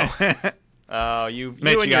gonna go. Oh, you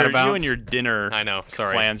and your dinner I know,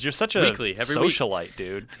 sorry. plans. You're such a Weekly, every socialite, week.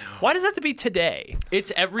 dude. Why does it have to be today?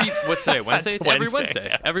 It's what's today? Wednesday? It's every Wednesday.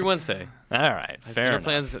 Yeah. Every Wednesday. All right, fair dinner enough.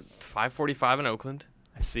 plans at 5:45 in Oakland.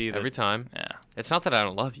 I see that. Every time. Yeah. It's not that I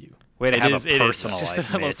don't love you. Way to have a personal It's just life,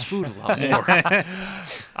 that I love Mitch. food a lot more.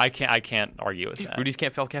 I can't argue with that. Rudy's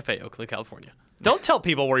Camp Fell Cafe, Oakland, California. Don't tell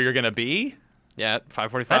people where you're gonna be. Yeah,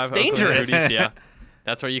 5:45. That's dangerous. Rudy's, yeah.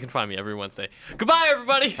 That's where you can find me every Wednesday. Goodbye,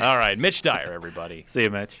 everybody. All right, Mitch Dyer, everybody. See you,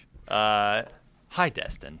 Mitch. Hi,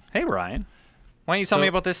 Destin. Hey, Ryan. Why don't you tell me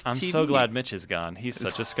about this I'm TV? so glad Mitch is gone. He's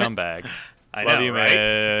such a scumbag. I Love know, you,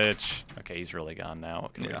 right? Mitch. Okay, he's really gone now.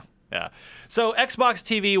 Okay. Yeah. So Xbox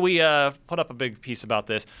TV, we put up a big piece about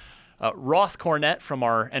this. Roth Cornett from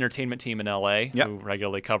our entertainment team in LA, who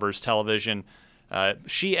regularly covers television,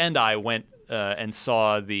 she and I went and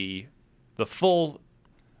saw the full,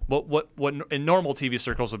 what in normal TV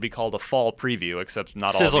circles would be called a fall preview, except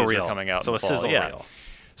not all of these are coming out. So in a the fall. sizzle reel.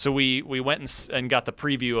 So we went and got the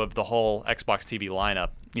preview of the whole Xbox TV lineup.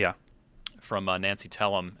 Yeah. From Nancy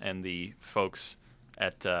Tellem and the folks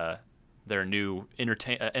at their new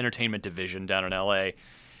entertainment division down in LA.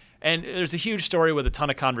 And there's a huge story with a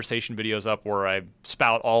ton of conversation videos up where I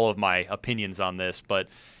spout all of my opinions on this, but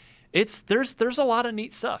there's a lot of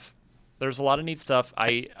neat stuff. There's a lot of neat stuff.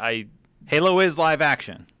 Halo is live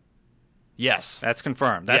action. Yes. That's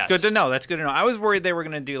confirmed. That's good to know. I was worried they were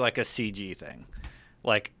going to do like a CG thing.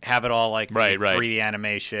 Like have it all like 3D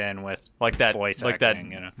animation with like that voice like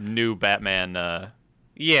acting, that new Batman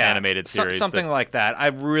animated series. Something like that. I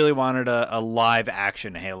really wanted a live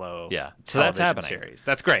action Halo so that's happening. series.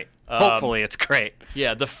 That's great. Hopefully it's great.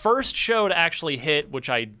 Yeah, the first show to actually hit, which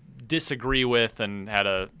I disagree with and had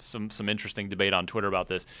some interesting debate on Twitter about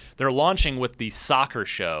this. They're launching with the soccer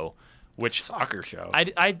show.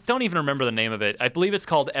 I don't even remember the name of it. I believe it's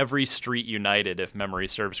called Every Street United, if memory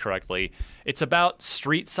serves correctly. It's about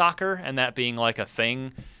street soccer and that being like a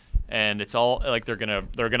thing, and it's all like they're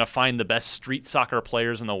gonna find the best street soccer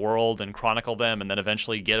players in the world and chronicle them, and then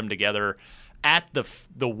eventually get them together at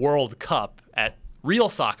the World Cup at real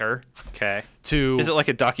soccer. Okay. To is it like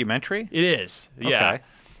a documentary? It is. Yeah. Okay.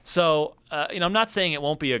 So I'm not saying it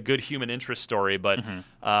won't be a good human interest story, but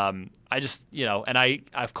I just and I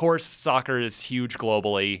of course soccer is huge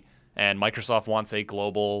globally, and Microsoft wants a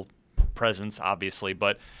global presence, obviously,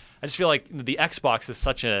 but I just feel like the Xbox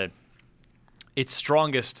is its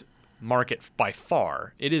strongest market by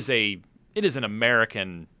far. It is an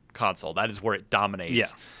American console. That is where it dominates. Yeah.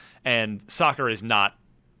 And soccer is not.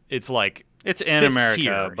 It's like it's in America,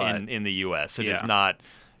 tier but in the U.S. It is not.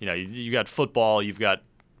 You got football, you've got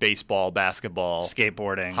baseball, basketball,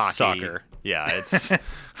 skateboarding, hockey, soccer. Yeah, it's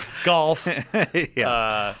golf.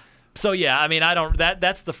 Yeah. So yeah, I mean, I don't.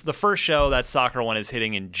 That's the first show. That soccer one is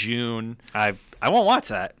hitting in June. I won't watch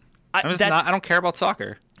that. I don't care about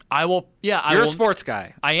soccer. I will. Yeah, you're a sports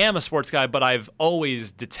guy. I am a sports guy, but I've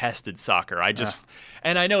always detested soccer.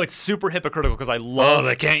 And I know it's super hypocritical because I love. Oh,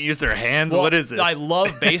 they can't use their hands. Well, what is this? I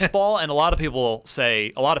love baseball, and a lot of people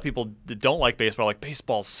that don't like baseball, like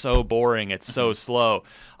baseball's so boring. It's so slow.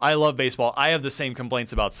 I love baseball. I have the same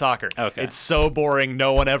complaints about soccer. Okay. It's so boring.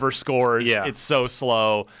 No one ever scores. Yeah. It's so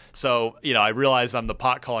slow. So I realize I'm the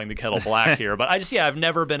pot calling the kettle black here, but I've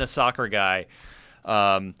never been a soccer guy.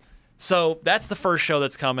 So that's the first show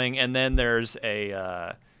that's coming, and then there's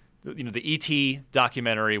the E.T.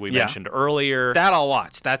 documentary we mentioned earlier. That I'll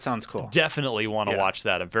watch. That sounds cool. Definitely want to watch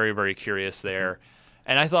that. I'm very, very curious there.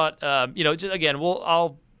 And I thought,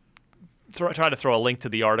 I'll try to throw a link to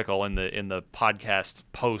the article in the podcast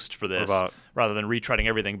post for this, rather than retreading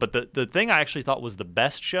everything. But the thing I actually thought was the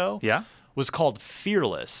best show was called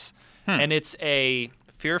Fearless, and it's a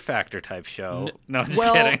Fear Factor type show. No, just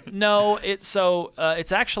kidding. kidding. No, it's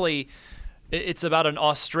actually it's about an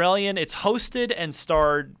Australian. It's hosted and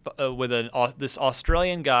starred with this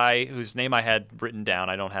Australian guy whose name I had written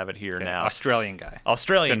down. I don't have it here now. Australian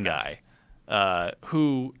guy.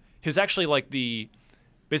 Who is actually like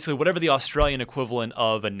basically whatever the Australian equivalent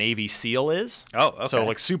of a Navy SEAL is. Oh, okay. So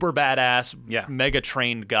like super badass, mega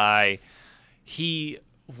trained guy. He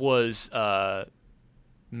was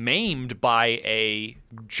maimed by a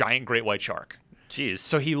giant great white shark. Jeez.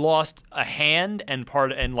 So he lost a hand and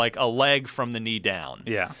like a leg from the knee down.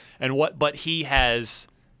 Yeah. But he has,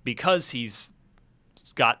 because he's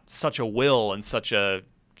got such a will and such a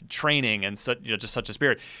training and just such a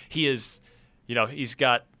spirit, he is,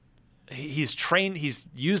 he's trained, he's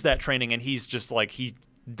used that training, and he's just like,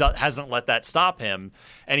 hasn't let that stop him,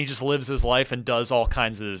 and he just lives his life and does all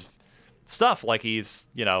kinds of stuff like he's,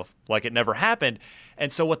 like it never happened.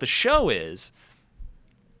 And so what the show is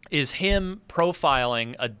him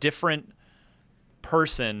profiling a different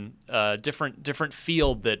person, different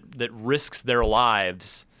field that risks their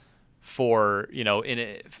lives for,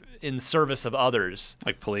 in service of others,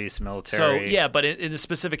 like police, military. So yeah, but in the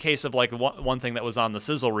specific case of like one thing that was on the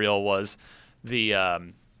sizzle reel was the, I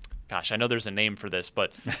know there's a name for this,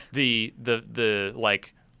 but the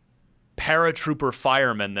like paratrooper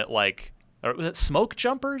firemen that like. Or was it smoke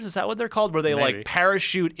jumpers? Is that what they're called? Where they like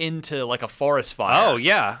parachute into like a forest fire? Oh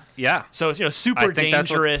yeah. So it's super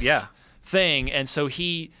dangerous thing, and so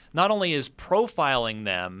he not only is profiling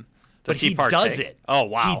them, but he does it. Oh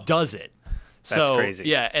wow, he does it. That's crazy.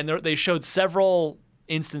 Yeah, and they showed several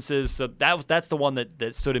instances. So that's the one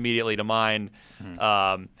that stood immediately to mind.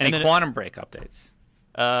 Any Quantum Break updates?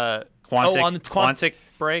 Quantic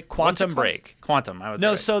Break? Quantum Break. Quantum, I would say.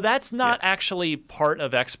 No, so that's not actually part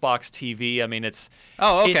of Xbox TV. I mean, it's...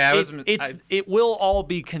 Oh, okay. It will all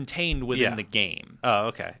be contained within the game. Oh,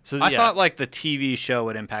 okay. So I thought like the TV show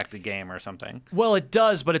would impact the game or something. Well, it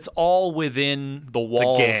does, but it's all within the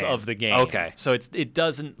walls of the game. Okay. So it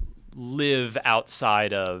doesn't live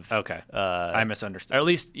outside of... Okay. I misunderstood. Or at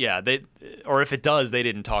least, or if it does, they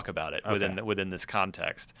didn't talk about it within this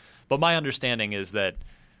context. But my understanding is that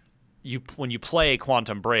when you play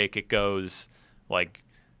Quantum Break, it goes like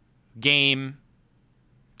game,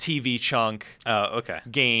 TV chunk,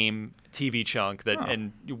 game, TV chunk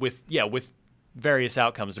and with various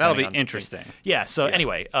outcomes. That'll be interesting. Yeah. So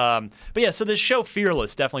anyway, so this show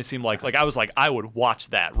Fearless definitely seemed like I was like I would watch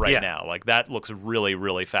that right now. Like that looks really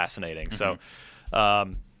really fascinating. So,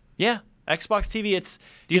 Xbox TV.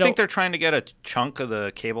 Do you think they're trying to get a chunk of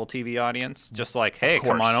the cable TV audience? Just like, hey,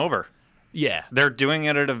 come on over. Yeah, they're doing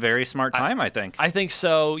it at a very smart time. I think. I think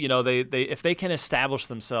so. They if they can establish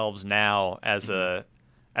themselves now as a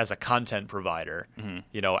content provider,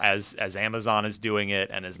 as Amazon is doing it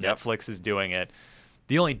and as Netflix is doing it.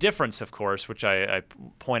 The only difference, of course, which I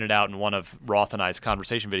pointed out in one of Roth and I's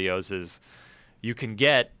conversation videos, is you can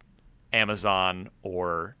get Amazon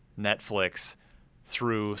or Netflix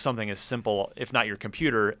through something as simple, if not your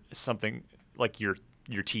computer, something like your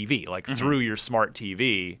TV, like through your smart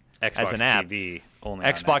TV. as an app. TV only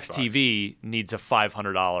Xbox on Xbox TV needs a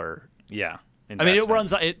 $500. Yeah. I mean, it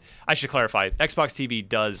runs. I should clarify. Xbox TV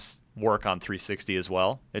does work on 360 as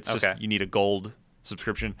well. It's just you need a gold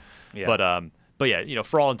subscription. Yeah. But yeah,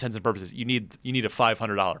 for all intents and purposes, you need a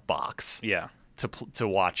 $500 box. Yeah. To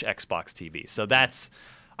watch Xbox TV. So that's,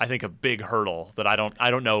 I think, a big hurdle that I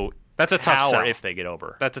don't know. That's a tough how sell. Or if they get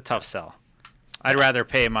over. That's a tough sell. I'd rather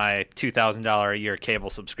pay my $2,000 a year cable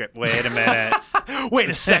subscription. Wait a minute. Wait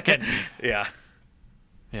a second. Yeah.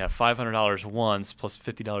 Yeah, $500 once plus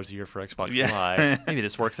 $50 a year for Xbox Live. Maybe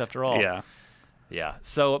this works after all. Yeah. Yeah.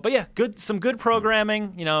 So, but yeah, some good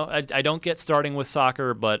programming. I don't get starting with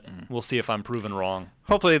soccer, but we'll see if I'm proven wrong.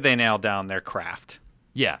 Hopefully they nail down their craft.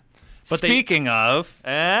 Yeah. But Speaking of,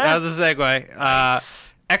 that was a segue.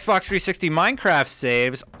 Xbox 360 Minecraft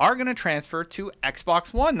saves are going to transfer to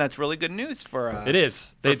Xbox One. That's really good news for it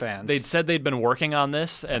is. For fans. They'd said they'd been working on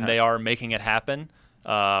this, and they are making it happen.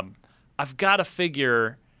 I've got to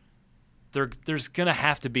figure there's going to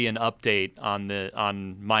have to be an update on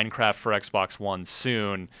Minecraft for Xbox One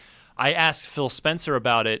soon. I asked Phil Spencer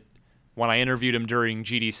about it when I interviewed him during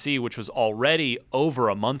GDC, which was already over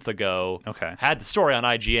a month ago. Okay. Had the story on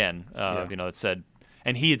IGN, that said,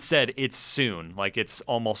 and he had said it's soon, like it's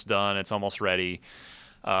almost done, it's almost ready.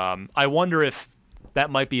 I wonder if that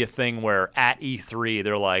might be a thing where at E3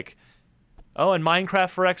 they're like, oh, and Minecraft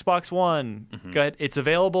for Xbox One, go ahead, it's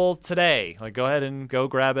available today. Like, go ahead and go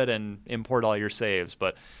grab it and import all your saves.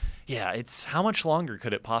 But yeah, it's how much longer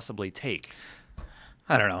could it possibly take?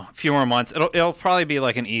 I don't know, a few more months. It'll probably be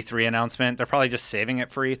like an E3 announcement. They're probably just saving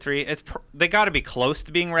it for E3. They got to be close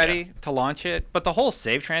to being ready to launch it. But the whole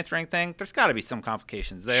save transferring thing, there's got to be some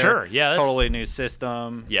complications there. Sure, yeah, totally new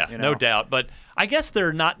system. Yeah, no doubt. But I guess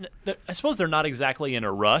they're not. I suppose they're not exactly in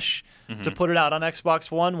a rush to put it out on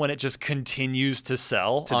Xbox One when it just continues to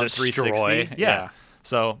sell on 360. Yeah.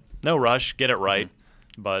 So no rush, get it right.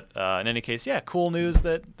 But in any case, cool news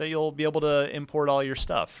that you'll be able to import all your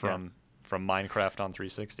stuff from Minecraft on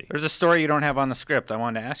 360. There's a story you don't have on the script I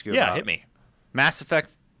wanted to ask you about. Yeah, hit me. Mass Effect,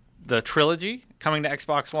 the trilogy, coming to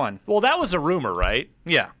Xbox One. Well, that was a rumor, right?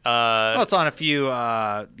 Yeah. It's on a few,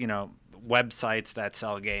 websites that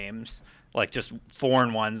sell games, like just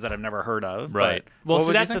foreign ones that I've never heard of. Right. Well,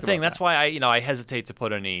 see, that's the thing. That's why I hesitate to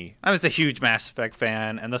put any. I was a huge Mass Effect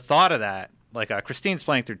fan, and the thought of that, like Christine's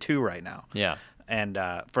playing through 2 right now. Yeah. And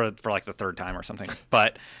for like the 3rd time or something,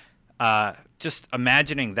 but. Just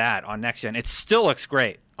imagining that on next gen, it still looks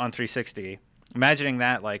great on 360. Imagining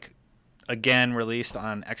that again released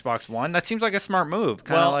on Xbox One, that seems like a smart move.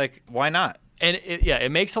 Kind of why not? And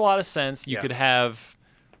it makes a lot of sense. You could have,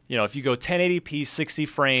 if you go 1080p, 60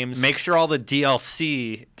 frames, make sure all the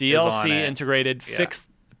DLC is on it. Integrated, fix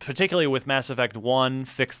particularly with Mass Effect 1,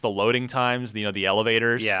 fix the loading times, the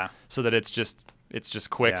elevators, so that it's just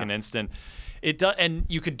quick and instant. It does, and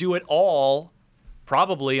you could do it all.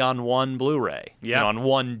 Probably on one Blu-ray, on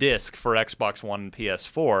one disc for Xbox One and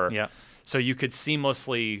PS4. Yeah. So you could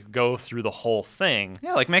seamlessly go through the whole thing.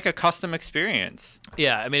 Yeah, make a custom experience.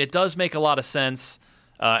 Yeah, I mean, it does make a lot of sense,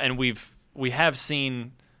 and we have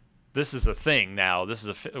seen this is a thing now. This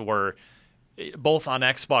is where both on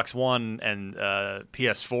Xbox One and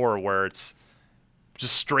PS4, where it's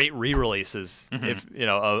just straight re-releases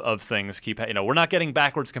of things. We're not getting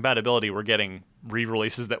backwards compatibility. We're getting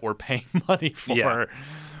re-releases that we're paying money for,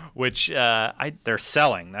 which they're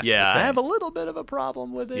selling. That's the thing. I have a little bit of a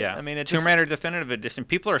problem with it. Yeah, I mean, it's Tomb Raider Definitive Edition.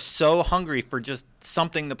 People are so hungry for just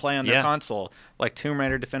something to play on their console. Like Tomb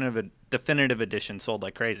Raider Definitive Edition sold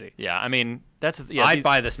like crazy. Yeah, I mean I'd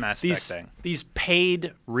buy this Mass Effect thing. These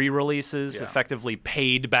paid re-releases, effectively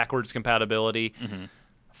paid backwards compatibility.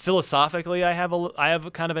 Philosophically, I have a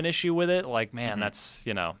kind of an issue with it. Like, man, that's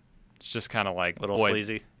it's just kind of like a little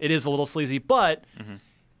sleazy. It is a little sleazy, but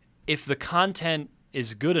if the content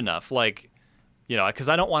is good enough, because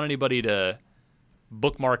I don't want anybody to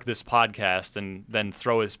bookmark this podcast and then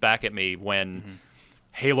throw us back at me when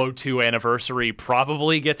Halo 2 Anniversary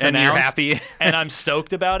probably gets announced, and you're happy, and I'm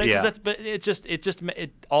stoked about it. But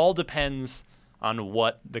it all depends on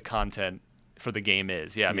what the content for the game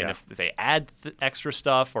is. I mean, if they add extra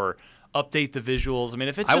stuff or update the visuals. I mean,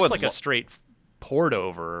 if it's just a straight port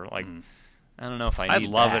over, I don't know if I'd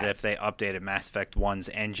love it if they updated Mass Effect 1's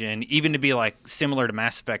engine, even to be similar to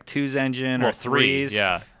Mass Effect 2's engine or 3's.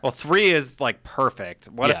 Yeah. Well, 3 is perfect.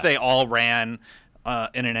 What if they all ran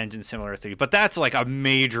in an engine similar to 3? But that's a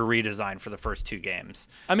major redesign for the first 2 games.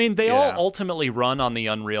 I mean, they all ultimately run on the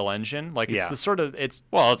Unreal Engine. It's the sort of it's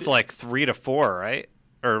 3 to 4, right?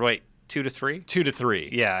 Or wait. 2 to 3? 2 to 3.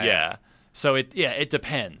 Yeah. So it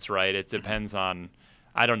depends, right? It depends on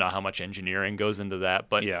I don't know how much engineering goes into that,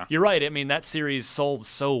 but Yeah. you're right. I mean, that series sold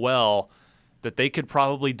so well that they could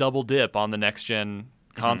probably double dip on the next gen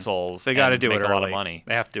consoles. They got to and do make it a early. lot of money.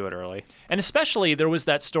 They have to do it early. And especially there was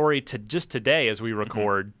that story just today as we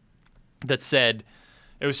record that said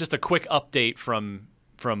it was just a quick update from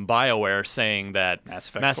BioWare saying that Mass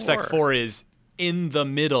Effect Mass Effect 4. 4 is in the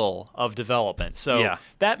middle of development. So Yeah.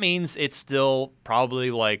 that means it's still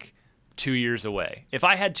probably like 2 years away. If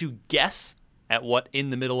I had to guess at what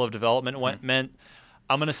in the middle of development meant,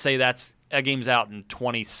 I'm going to say that game's out in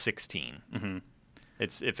 2016. I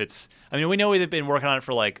mean, we know they've been working on it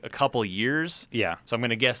for like a couple years. Yeah. So I'm going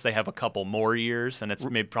to guess they have a couple more years, and it's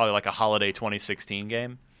maybe probably like a holiday 2016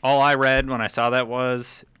 game. All I read when I saw that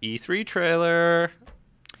was E3 trailer.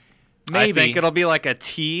 Maybe. I think it'll be like a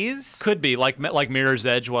tease. Could be like Mirror's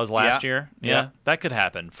Edge was last Yeah. year. Yeah. That could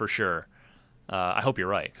happen for sure. I hope you're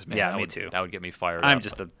right. 'Cause, man, Yeah, that me would, too. That would get me fired I'm up.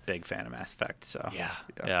 just a big fan of Mass Effect, so Yeah.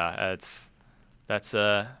 That's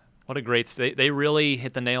what a great. They really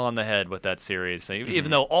hit the nail on the head with that series. Even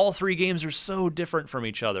though all three games are so different from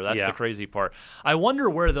each other, that's the crazy part. I wonder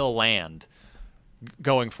where they'll land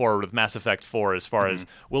going forward with Mass Effect 4 as far as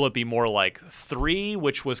will it be more like 3,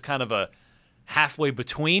 which was kind of a halfway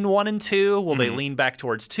between 1 and 2? Will they lean back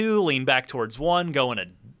towards 2, lean back towards 1, go in a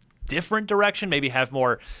different direction, maybe have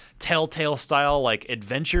more Telltale style like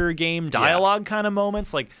adventure game dialogue kind of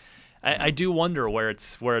moments? Like I do wonder where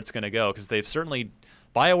it's going to go, because they've certainly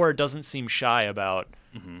BioWare doesn't seem shy about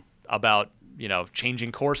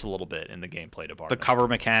changing course a little bit in the gameplay department. the cover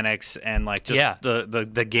mechanics and like just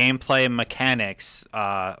the gameplay mechanics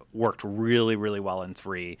worked really, really well in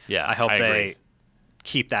 3. Yeah, I hope I they agree.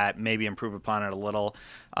 keep that, maybe improve upon it a little.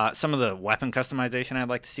 Some of the weapon customization I'd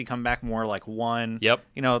like to see come back more like 1. Yep.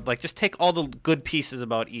 Like just take all the good pieces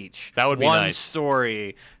about each. That would be one nice.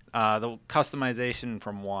 story. The customization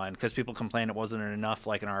from 1, because people complain it wasn't enough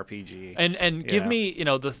like an RPG. And give me,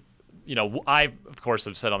 I of course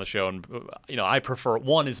have said on the show, and I prefer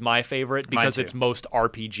 1 is my favorite because too. it's most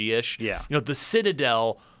RPG-ish. Yeah. The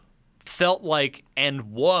Citadel felt like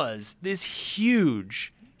and was this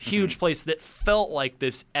huge place that felt like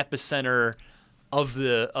this epicenter of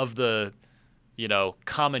the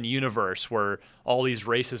common universe where all these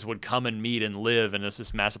races would come and meet and live, and it's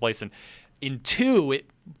this massive place. And in 2, it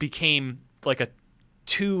became like a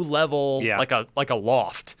 2-level, like a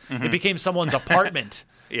loft. It became someone's apartment.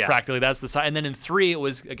 Practically, that's the size. And then in 3, it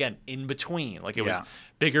was again in between. Like it was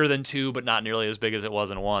bigger than 2, but not nearly as big as it was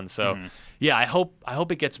in 1. So, I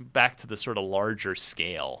hope it gets back to the sort of larger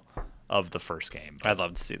scale of the first game. I'd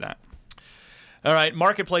love to see that. All right,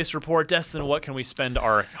 marketplace report. Destin, what can we spend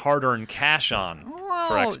our hard-earned cash on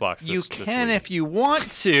for Xbox this You can week? if you want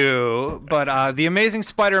to, but The Amazing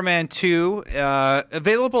Spider-Man 2,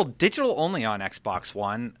 available digital only on Xbox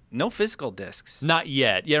One, no physical discs. Not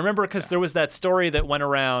yet. Yeah, remember, because there was that story that went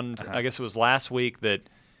around, I guess it was last week, that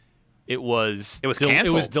it was canceled. It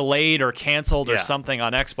was delayed or canceled or something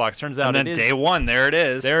on Xbox. Turns out And then it is. day one, there it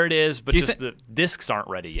is. There it is, but Do you just the discs aren't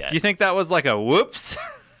ready yet. Do you think that was like a whoops?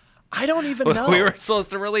 I don't even know. We were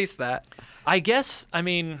supposed to release that. I guess, I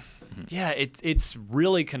mean, yeah, it's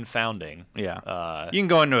really confounding. Yeah. You can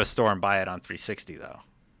go into a store and buy it on 360, though.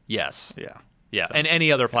 Yes. Yeah. Yeah, and any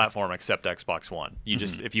other platform except Xbox One. You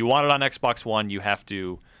just if you want it on Xbox One, you have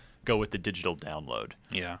to go with the digital download.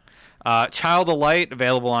 Yeah. Child of Light,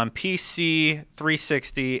 available on PC,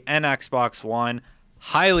 360, and Xbox One.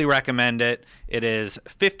 Highly recommend it. It is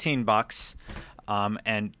 $15.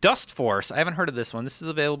 And Dust Force, I haven't heard of this one. This is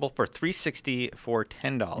available for 360 for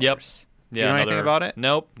 $10. Yep. You know anything about it?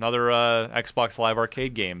 Nope. Another Xbox Live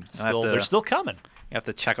Arcade game. They're still coming. You have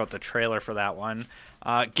to check out the trailer for that one.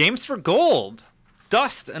 Games for Gold,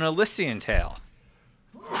 Dust and Elysian Tale.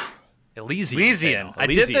 Elysian. I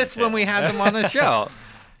did this when we had them on the show.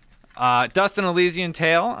 Dust and Elysian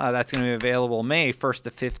Tale, that's going to be available May 1st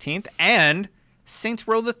to 15th. And Saints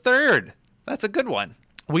Row the Third. That's a good one.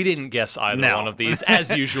 We didn't guess either one of these. As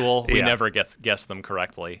usual, we Yeah. never guess them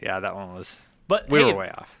correctly. Yeah, that one was... But we hey, were way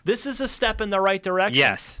off. This is a step in the right direction.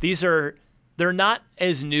 Yes. They're not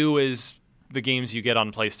as new as the games you get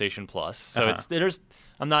on PlayStation Plus. So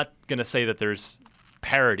I'm not going to say that there's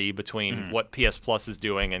parity between what PS Plus is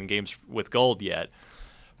doing and games with Gold yet.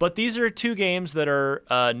 But these are 2 games that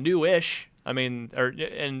are newish. I mean,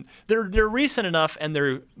 and they're recent enough, and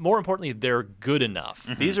they're more importantly they're good enough.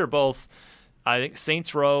 These are both. I think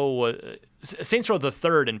Saints Row the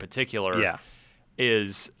Third in particular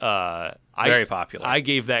is very popular. I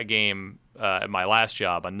gave that game at my last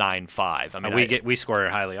job a 9.5. I mean, we score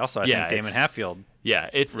it highly. Also, I think Damon Hatfield. Yeah,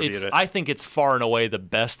 it's. reviewed it. I think it's far and away the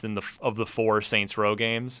best of the 4 Saints Row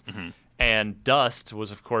games, And Dust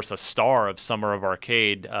was, of course, a star of Summer of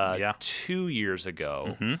Arcade 2 years ago.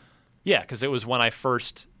 Mm-hmm. Yeah, because it was when I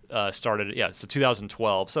first started. Yeah, so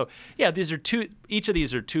 2012. So yeah, each of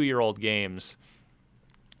these are 2-year-old games.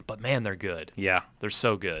 But man, they're good. Yeah. They're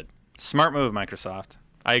so good. Smart move, Microsoft.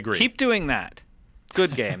 I agree. Keep doing that.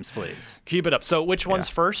 Good games, please. Keep it up. So which one's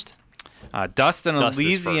first? Dust and Dust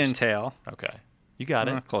Elysian Tale. Okay. You got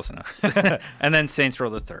it. Close enough. And then Saints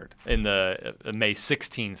Row the Third. In the May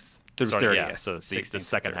 16th. Through 30th. Yeah, so it's the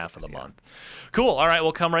second 30th, half of the month. Cool. All right,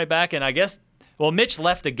 we'll come right back. And I guess, well, Mitch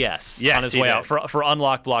left a guess on his way out for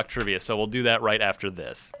Unlock Block Trivia. So we'll do that right after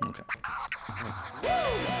this. Okay.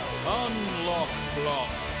 Unlock Block.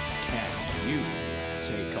 Can you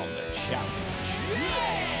take on the challenge?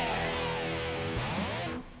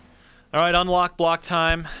 All right, Unlock Block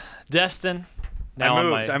time. Destin. Now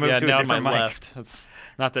I moved to a different mic. left. It's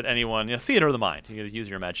not that anyone, theater of the mind. You got to use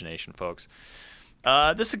your imagination, folks.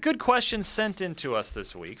 This is a good question sent in to us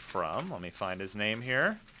this week from, let me find his name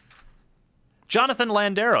here, Jonathan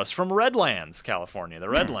Landeros from Redlands, California, the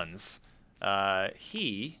Redlands.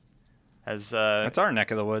 He has... That's our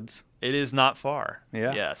neck of the woods. It is not far.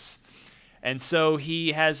 Yeah. Yes. And so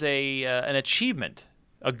he has an achievement,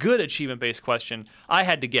 a good achievement-based question. I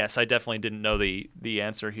had to guess. I definitely didn't know the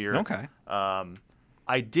answer here. Okay.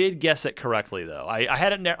 I did guess it correctly, though. I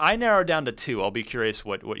had it. I narrowed down to 2. I'll be curious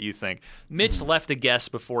what you think. Mitch left a guess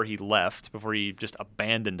before he just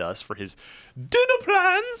abandoned us for his dinner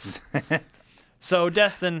plans. So,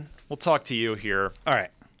 Destin, we'll talk to you here. All right.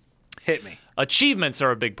 Hit me. Achievements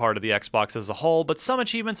are a big part of the Xbox as a whole, but some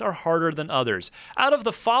achievements are harder than others. Out of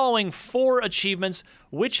the following 4 achievements,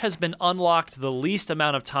 which has been unlocked the least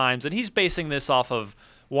amount of times? And he's basing this off of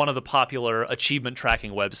one of the popular achievement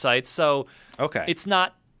tracking websites. So it's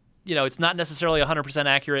not, it's not necessarily 100%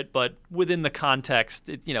 accurate, but within the context,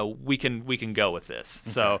 we can go with this.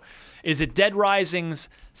 Okay. So is it Dead Rising's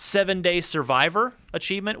 7-Day Survivor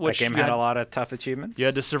achievement? Which that game had a lot of tough achievements. You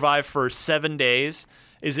had to survive for 7 days.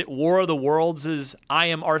 Is it War of the Worlds' I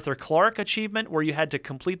Am Arthur Clarke achievement, where you had to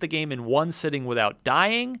complete the game in one sitting without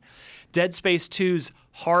dying? Dead Space 2's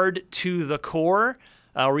Hard to the Core,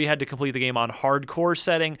 where you had to complete the game on hardcore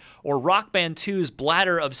setting? Or Rock Band 2's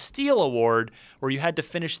Bladder of Steel award, where you had to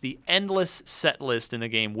finish the endless set list in the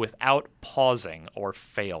game without pausing or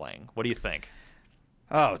failing? What do you think?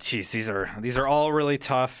 Oh, geez, these are all really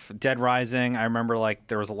tough. Dead Rising, I remember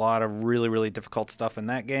there was a lot of really, really difficult stuff in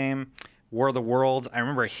that game. War of the Worlds, I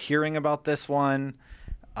remember hearing about this one.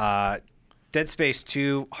 Dead Space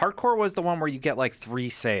 2, hardcore was the one where you get 3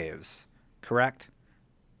 saves, correct?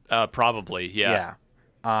 Probably, yeah.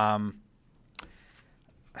 Oh,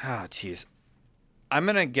 jeez. I'm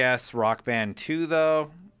going to guess Rock Band 2,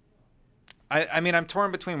 though. I mean, I'm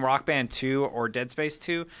torn between Rock Band 2 or Dead Space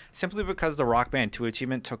 2, simply because the Rock Band 2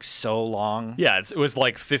 achievement took so long. Yeah, it was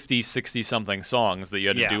 50, 60-something songs that you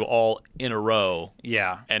had to do all in a row.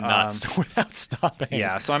 Yeah. And not without stopping.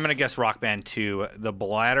 Yeah, so I'm going to guess Rock Band 2, the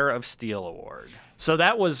Bladder of Steel award. So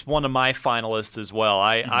that was one of my finalists as well.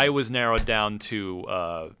 I was narrowed down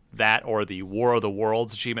to that or the War of the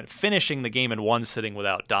Worlds achievement, finishing the game in one sitting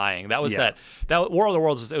without dying. That was that War of the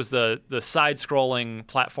Worlds was the side-scrolling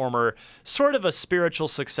platformer, sort of a spiritual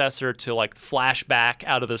successor to Flashback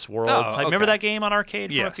Out of This World. Oh, okay. Remember that game on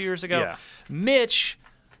arcade from a few years ago? Yeah. Mitch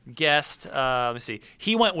guessed. Let me see.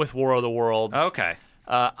 He went with War of the Worlds. Okay.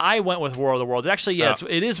 I went with War of the Worlds. Actually, yes,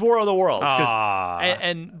 it is War of the Worlds.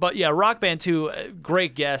 But yeah, Rock Band 2,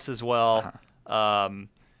 great guess as well.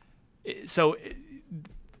 So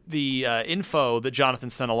the info that Jonathan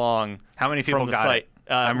sent along. How many people from the got site,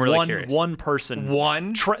 it? I'm really curious. One person.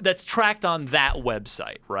 One? That's tracked on that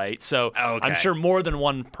website, right? So okay. I'm sure more than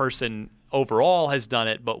one person overall has done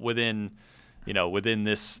it, but within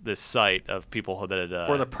this site of people that had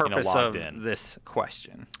for the purpose logged of in. This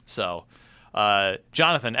question. So,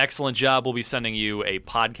 Jonathan, excellent job. We'll be sending you a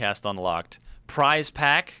Podcast Unlocked prize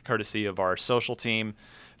pack, courtesy of our social team.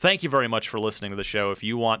 Thank you very much for listening to the show. If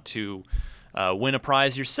you want to win a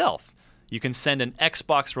prize yourself, you can send an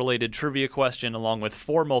Xbox-related trivia question along with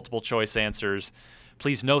 4 multiple-choice answers.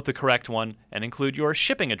 Please note the correct one and include your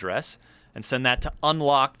shipping address, and send that to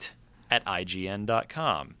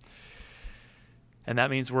unlocked@ign.com. And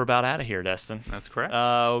that means we're about out of here, Destin. That's correct.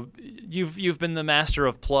 You've been the master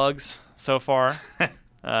of plugs so far.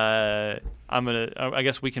 I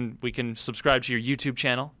guess we can subscribe to your YouTube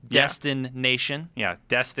channel, Destin Nation. Yeah,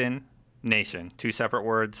 Destin Nation. 2 separate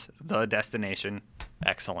words. The Destination.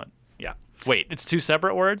 Excellent. Yeah. Wait, it's 2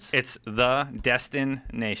 separate words? It's the Destin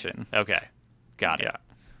Nation. Okay. Got it. Yeah.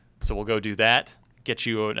 So we'll go do that. get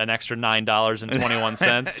you an extra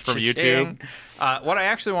 $9.21 from YouTube. What I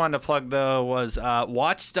actually wanted to plug, though, was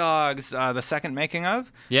Watch Dogs, the second making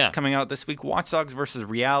of. Yeah. It's coming out this week. Watch Dogs versus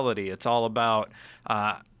Reality. It's all about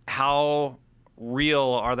how real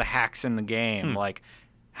are the hacks in the game. Like,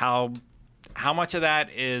 how much of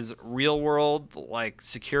that is real world, like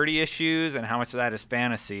security issues, and how much of that is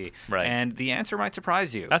fantasy? Right. And the answer might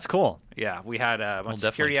surprise you. That's cool. Yeah, we had a bunch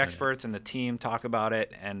of security experts and the team talk about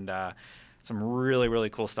it, and some really, really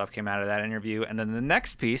cool stuff came out of that interview. And then the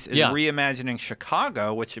next piece is reimagining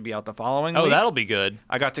Chicago, which should be out the following week. Oh, that'll be good.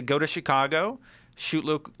 I got to go to Chicago, shoot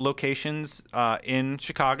locations in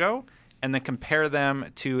Chicago, and then compare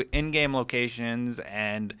them to in-game locations,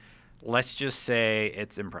 and let's just say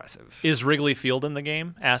it's impressive. Is Wrigley Field in the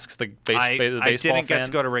game? Asks the baseball fan. I didn't get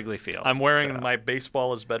to go to Wrigley Field. I'm wearing my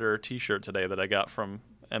Baseball is Better t-shirt today that I got from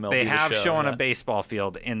MLB. They have shown a baseball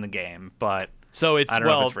field in the game, but so it's, I don't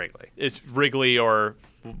know if it's Wrigley. It's Wrigley or,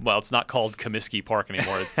 well, it's not called Comiskey Park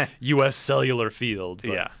anymore. It's U.S. Cellular Field.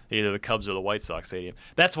 Yeah. Either the Cubs or the White Sox Stadium.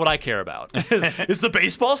 That's what I care about. Is the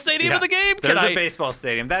baseball stadium in the game? There's a baseball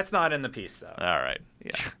stadium. That's not in the piece, though. All right.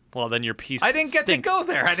 Yeah. Well, then your piece I didn't get to go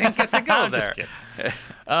there. I'm just kidding.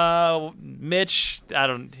 Mitch,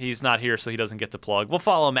 he's not here, so he doesn't get to plug. We'll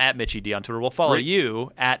follow him at Mitchie D on Twitter. We'll follow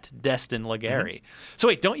you at Destin Legary. So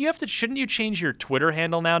wait, shouldn't you change your Twitter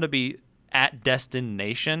handle now to be at Destin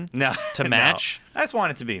Nation? No. To match? No. I just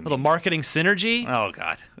want it to be me. A little marketing synergy? Oh,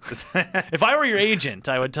 God. If I were your agent,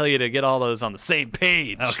 I would tell you to get all those on the same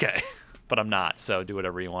page. Okay. But I'm not, so do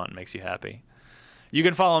whatever you want. It makes you happy. You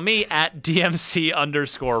can follow me at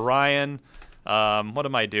DMC_Ryan. What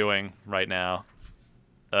am I doing right now?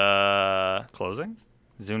 Closing?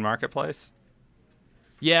 Zune Marketplace?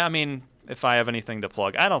 Yeah, I mean, if I have anything to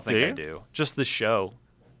plug. I don't think I do. Just the show.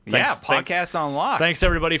 Podcast Unlocked. Thanks,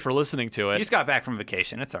 everybody, for listening to it. You just got back from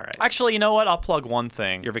vacation. It's all right. Actually, you know what? I'll plug one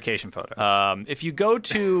thing. Your vacation photos. If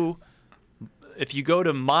you go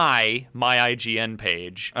to my IGN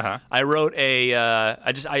page, I wrote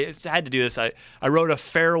I had to do this. I wrote a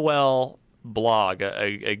farewell blog,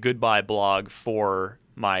 a goodbye blog for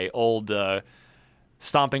my old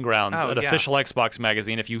stomping grounds at Official Xbox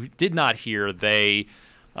Magazine. If you did not hear, the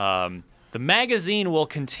magazine will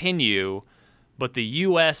continue, but the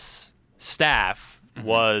U.S. staff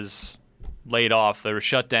was laid off. They were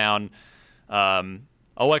shut down.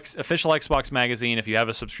 Official Xbox Magazine, if you have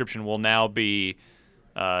a subscription, will now be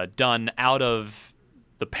done out of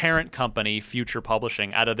the parent company, Future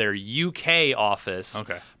Publishing, out of their UK office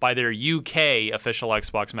by their UK Official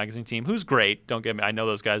Xbox Magazine team, who's great. Don't get me, I know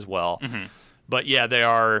those guys well. But yeah, they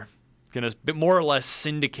are going to more or less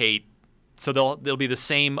syndicate. So they'll be the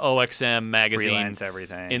same OXM magazine, freelance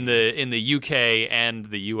everything in the UK and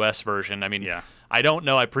the US version. I mean, I don't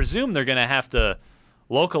know. I presume they're going to have to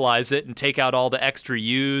localize it and take out all the extra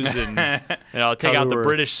U's and take out the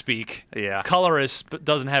British speak. Yeah, colorist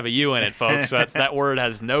doesn't have a U in it, folks. So that word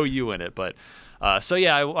has no U in it. But I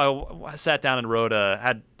sat down and wrote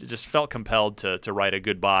just felt compelled to write a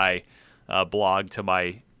goodbye blog to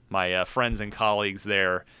my friends and colleagues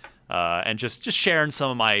there, and just sharing some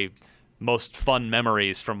of my most fun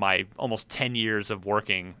memories from my almost 10 years of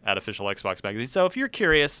working at Official Xbox Magazine. So if you're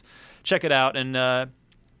curious, check it out. And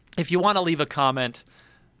if you want to leave a comment,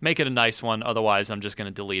 make it a nice one. Otherwise, I'm just going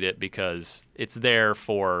to delete it because it's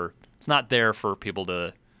not there for people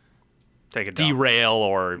to take it derail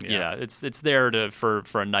or it's there for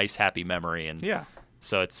a nice happy memory. And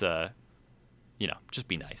so it's just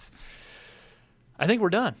be nice. I think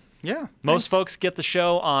we're done. Yeah. Most folks get the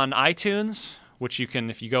show on iTunes, which you can,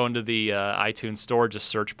 if you go into the iTunes store, just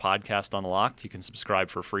search Podcast Unlocked. You can subscribe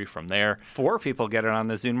for free from there. 4 people get it on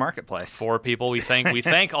the Zune Marketplace. 4 people. We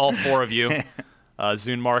thank all 4 of you.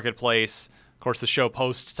 Zune Marketplace. Of course, the show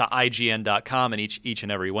posts to IGN.com and each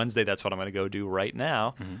and every Wednesday. That's what I'm going to go do right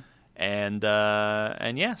now. And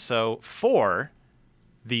so for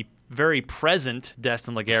the very present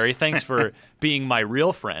Destin Legary, thanks for being my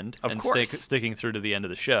real friend and sticking through to the end of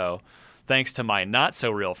the show. Thanks to my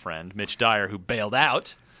not-so-real friend, Mitch Dyer, who bailed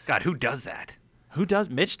out. God, who does that?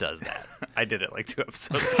 Mitch does that. I did it like 2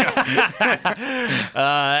 episodes ago.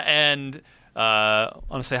 And I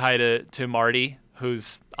want to say hi to Marty,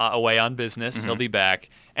 who's away on business. He'll be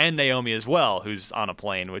back. And Naomi as well, who's on a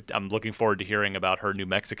plane. I'm looking forward to hearing about her New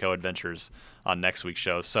Mexico adventures on next week's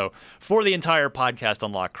show. So for the entire Podcast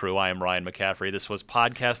Unlocked crew, I am Ryan McCaffrey. This was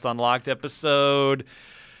Podcast Unlocked episode...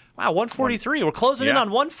 Wow, 143. We're closing in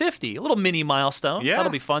on 150. A little mini milestone. Yeah.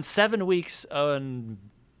 That'll be fun. 7 weeks. And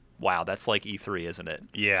wow, that's like E3, isn't it?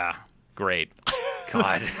 Yeah. Great.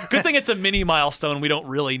 God. Good thing it's a mini milestone. We don't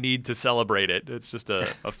really need to celebrate it. It's just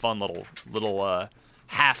a fun little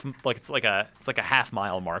it's like a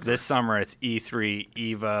half-mile marker. This summer it's E3,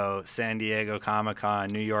 EVO, San Diego Comic-Con,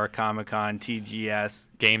 New York Comic-Con, TGS,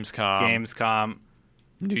 Gamescom,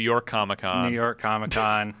 New York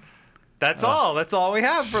Comic-Con. That's all. That's all we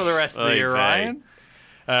have for the rest of the year, Ryan.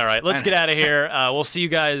 All right, let's get out of here. We'll see you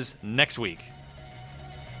guys next week.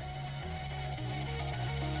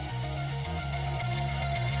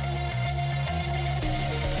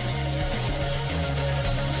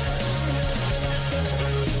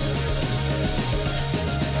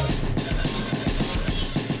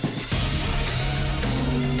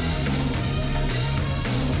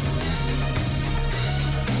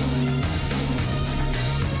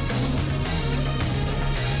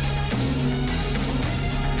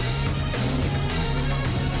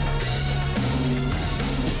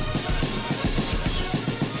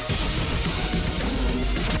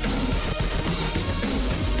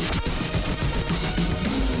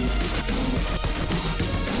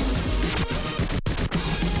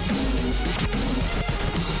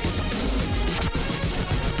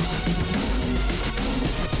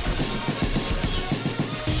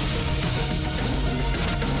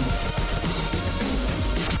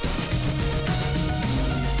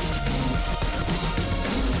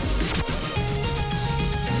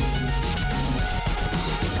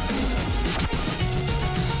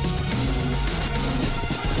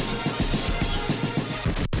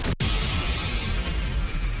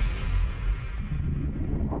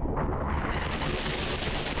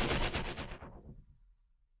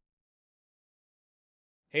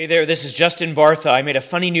 Hey there, this is Justin Bartha. I made a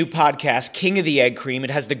funny new podcast, King of the Egg Cream. It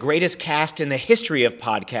has the greatest cast in the history of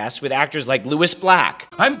podcasts with actors like Louis Black.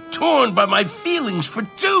 I'm torn by my feelings for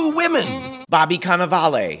two women. Bobby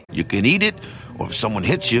Cannavale. You can eat it, or if someone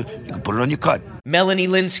hits you, you can put it on your cut. Melanie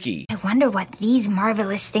Linsky. I wonder what these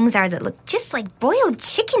marvelous things are that look just like boiled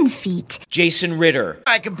chicken feet. Jason Ritter.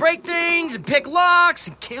 I can break things and pick locks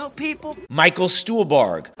and kill people. Michael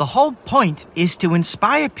Stuhlbarg. The whole point is to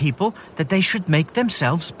inspire people that they should make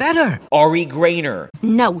themselves better. Ari Grainer.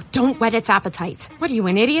 No, don't whet its appetite. What are you,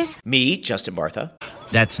 an idiot? Me, Justin Bartha.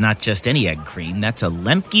 That's not just any egg cream, that's a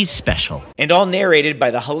Lemke's special. And all narrated by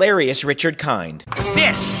the hilarious Richard Kind.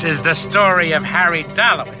 This is the story of Harry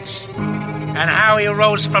Dalowitz and how he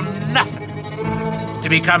rose from nothing to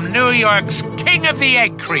become New York's King of the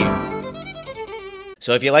Egg Cream.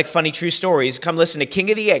 So if you like funny true stories, come listen to King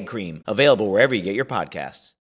of the Egg Cream, available wherever you get your podcasts.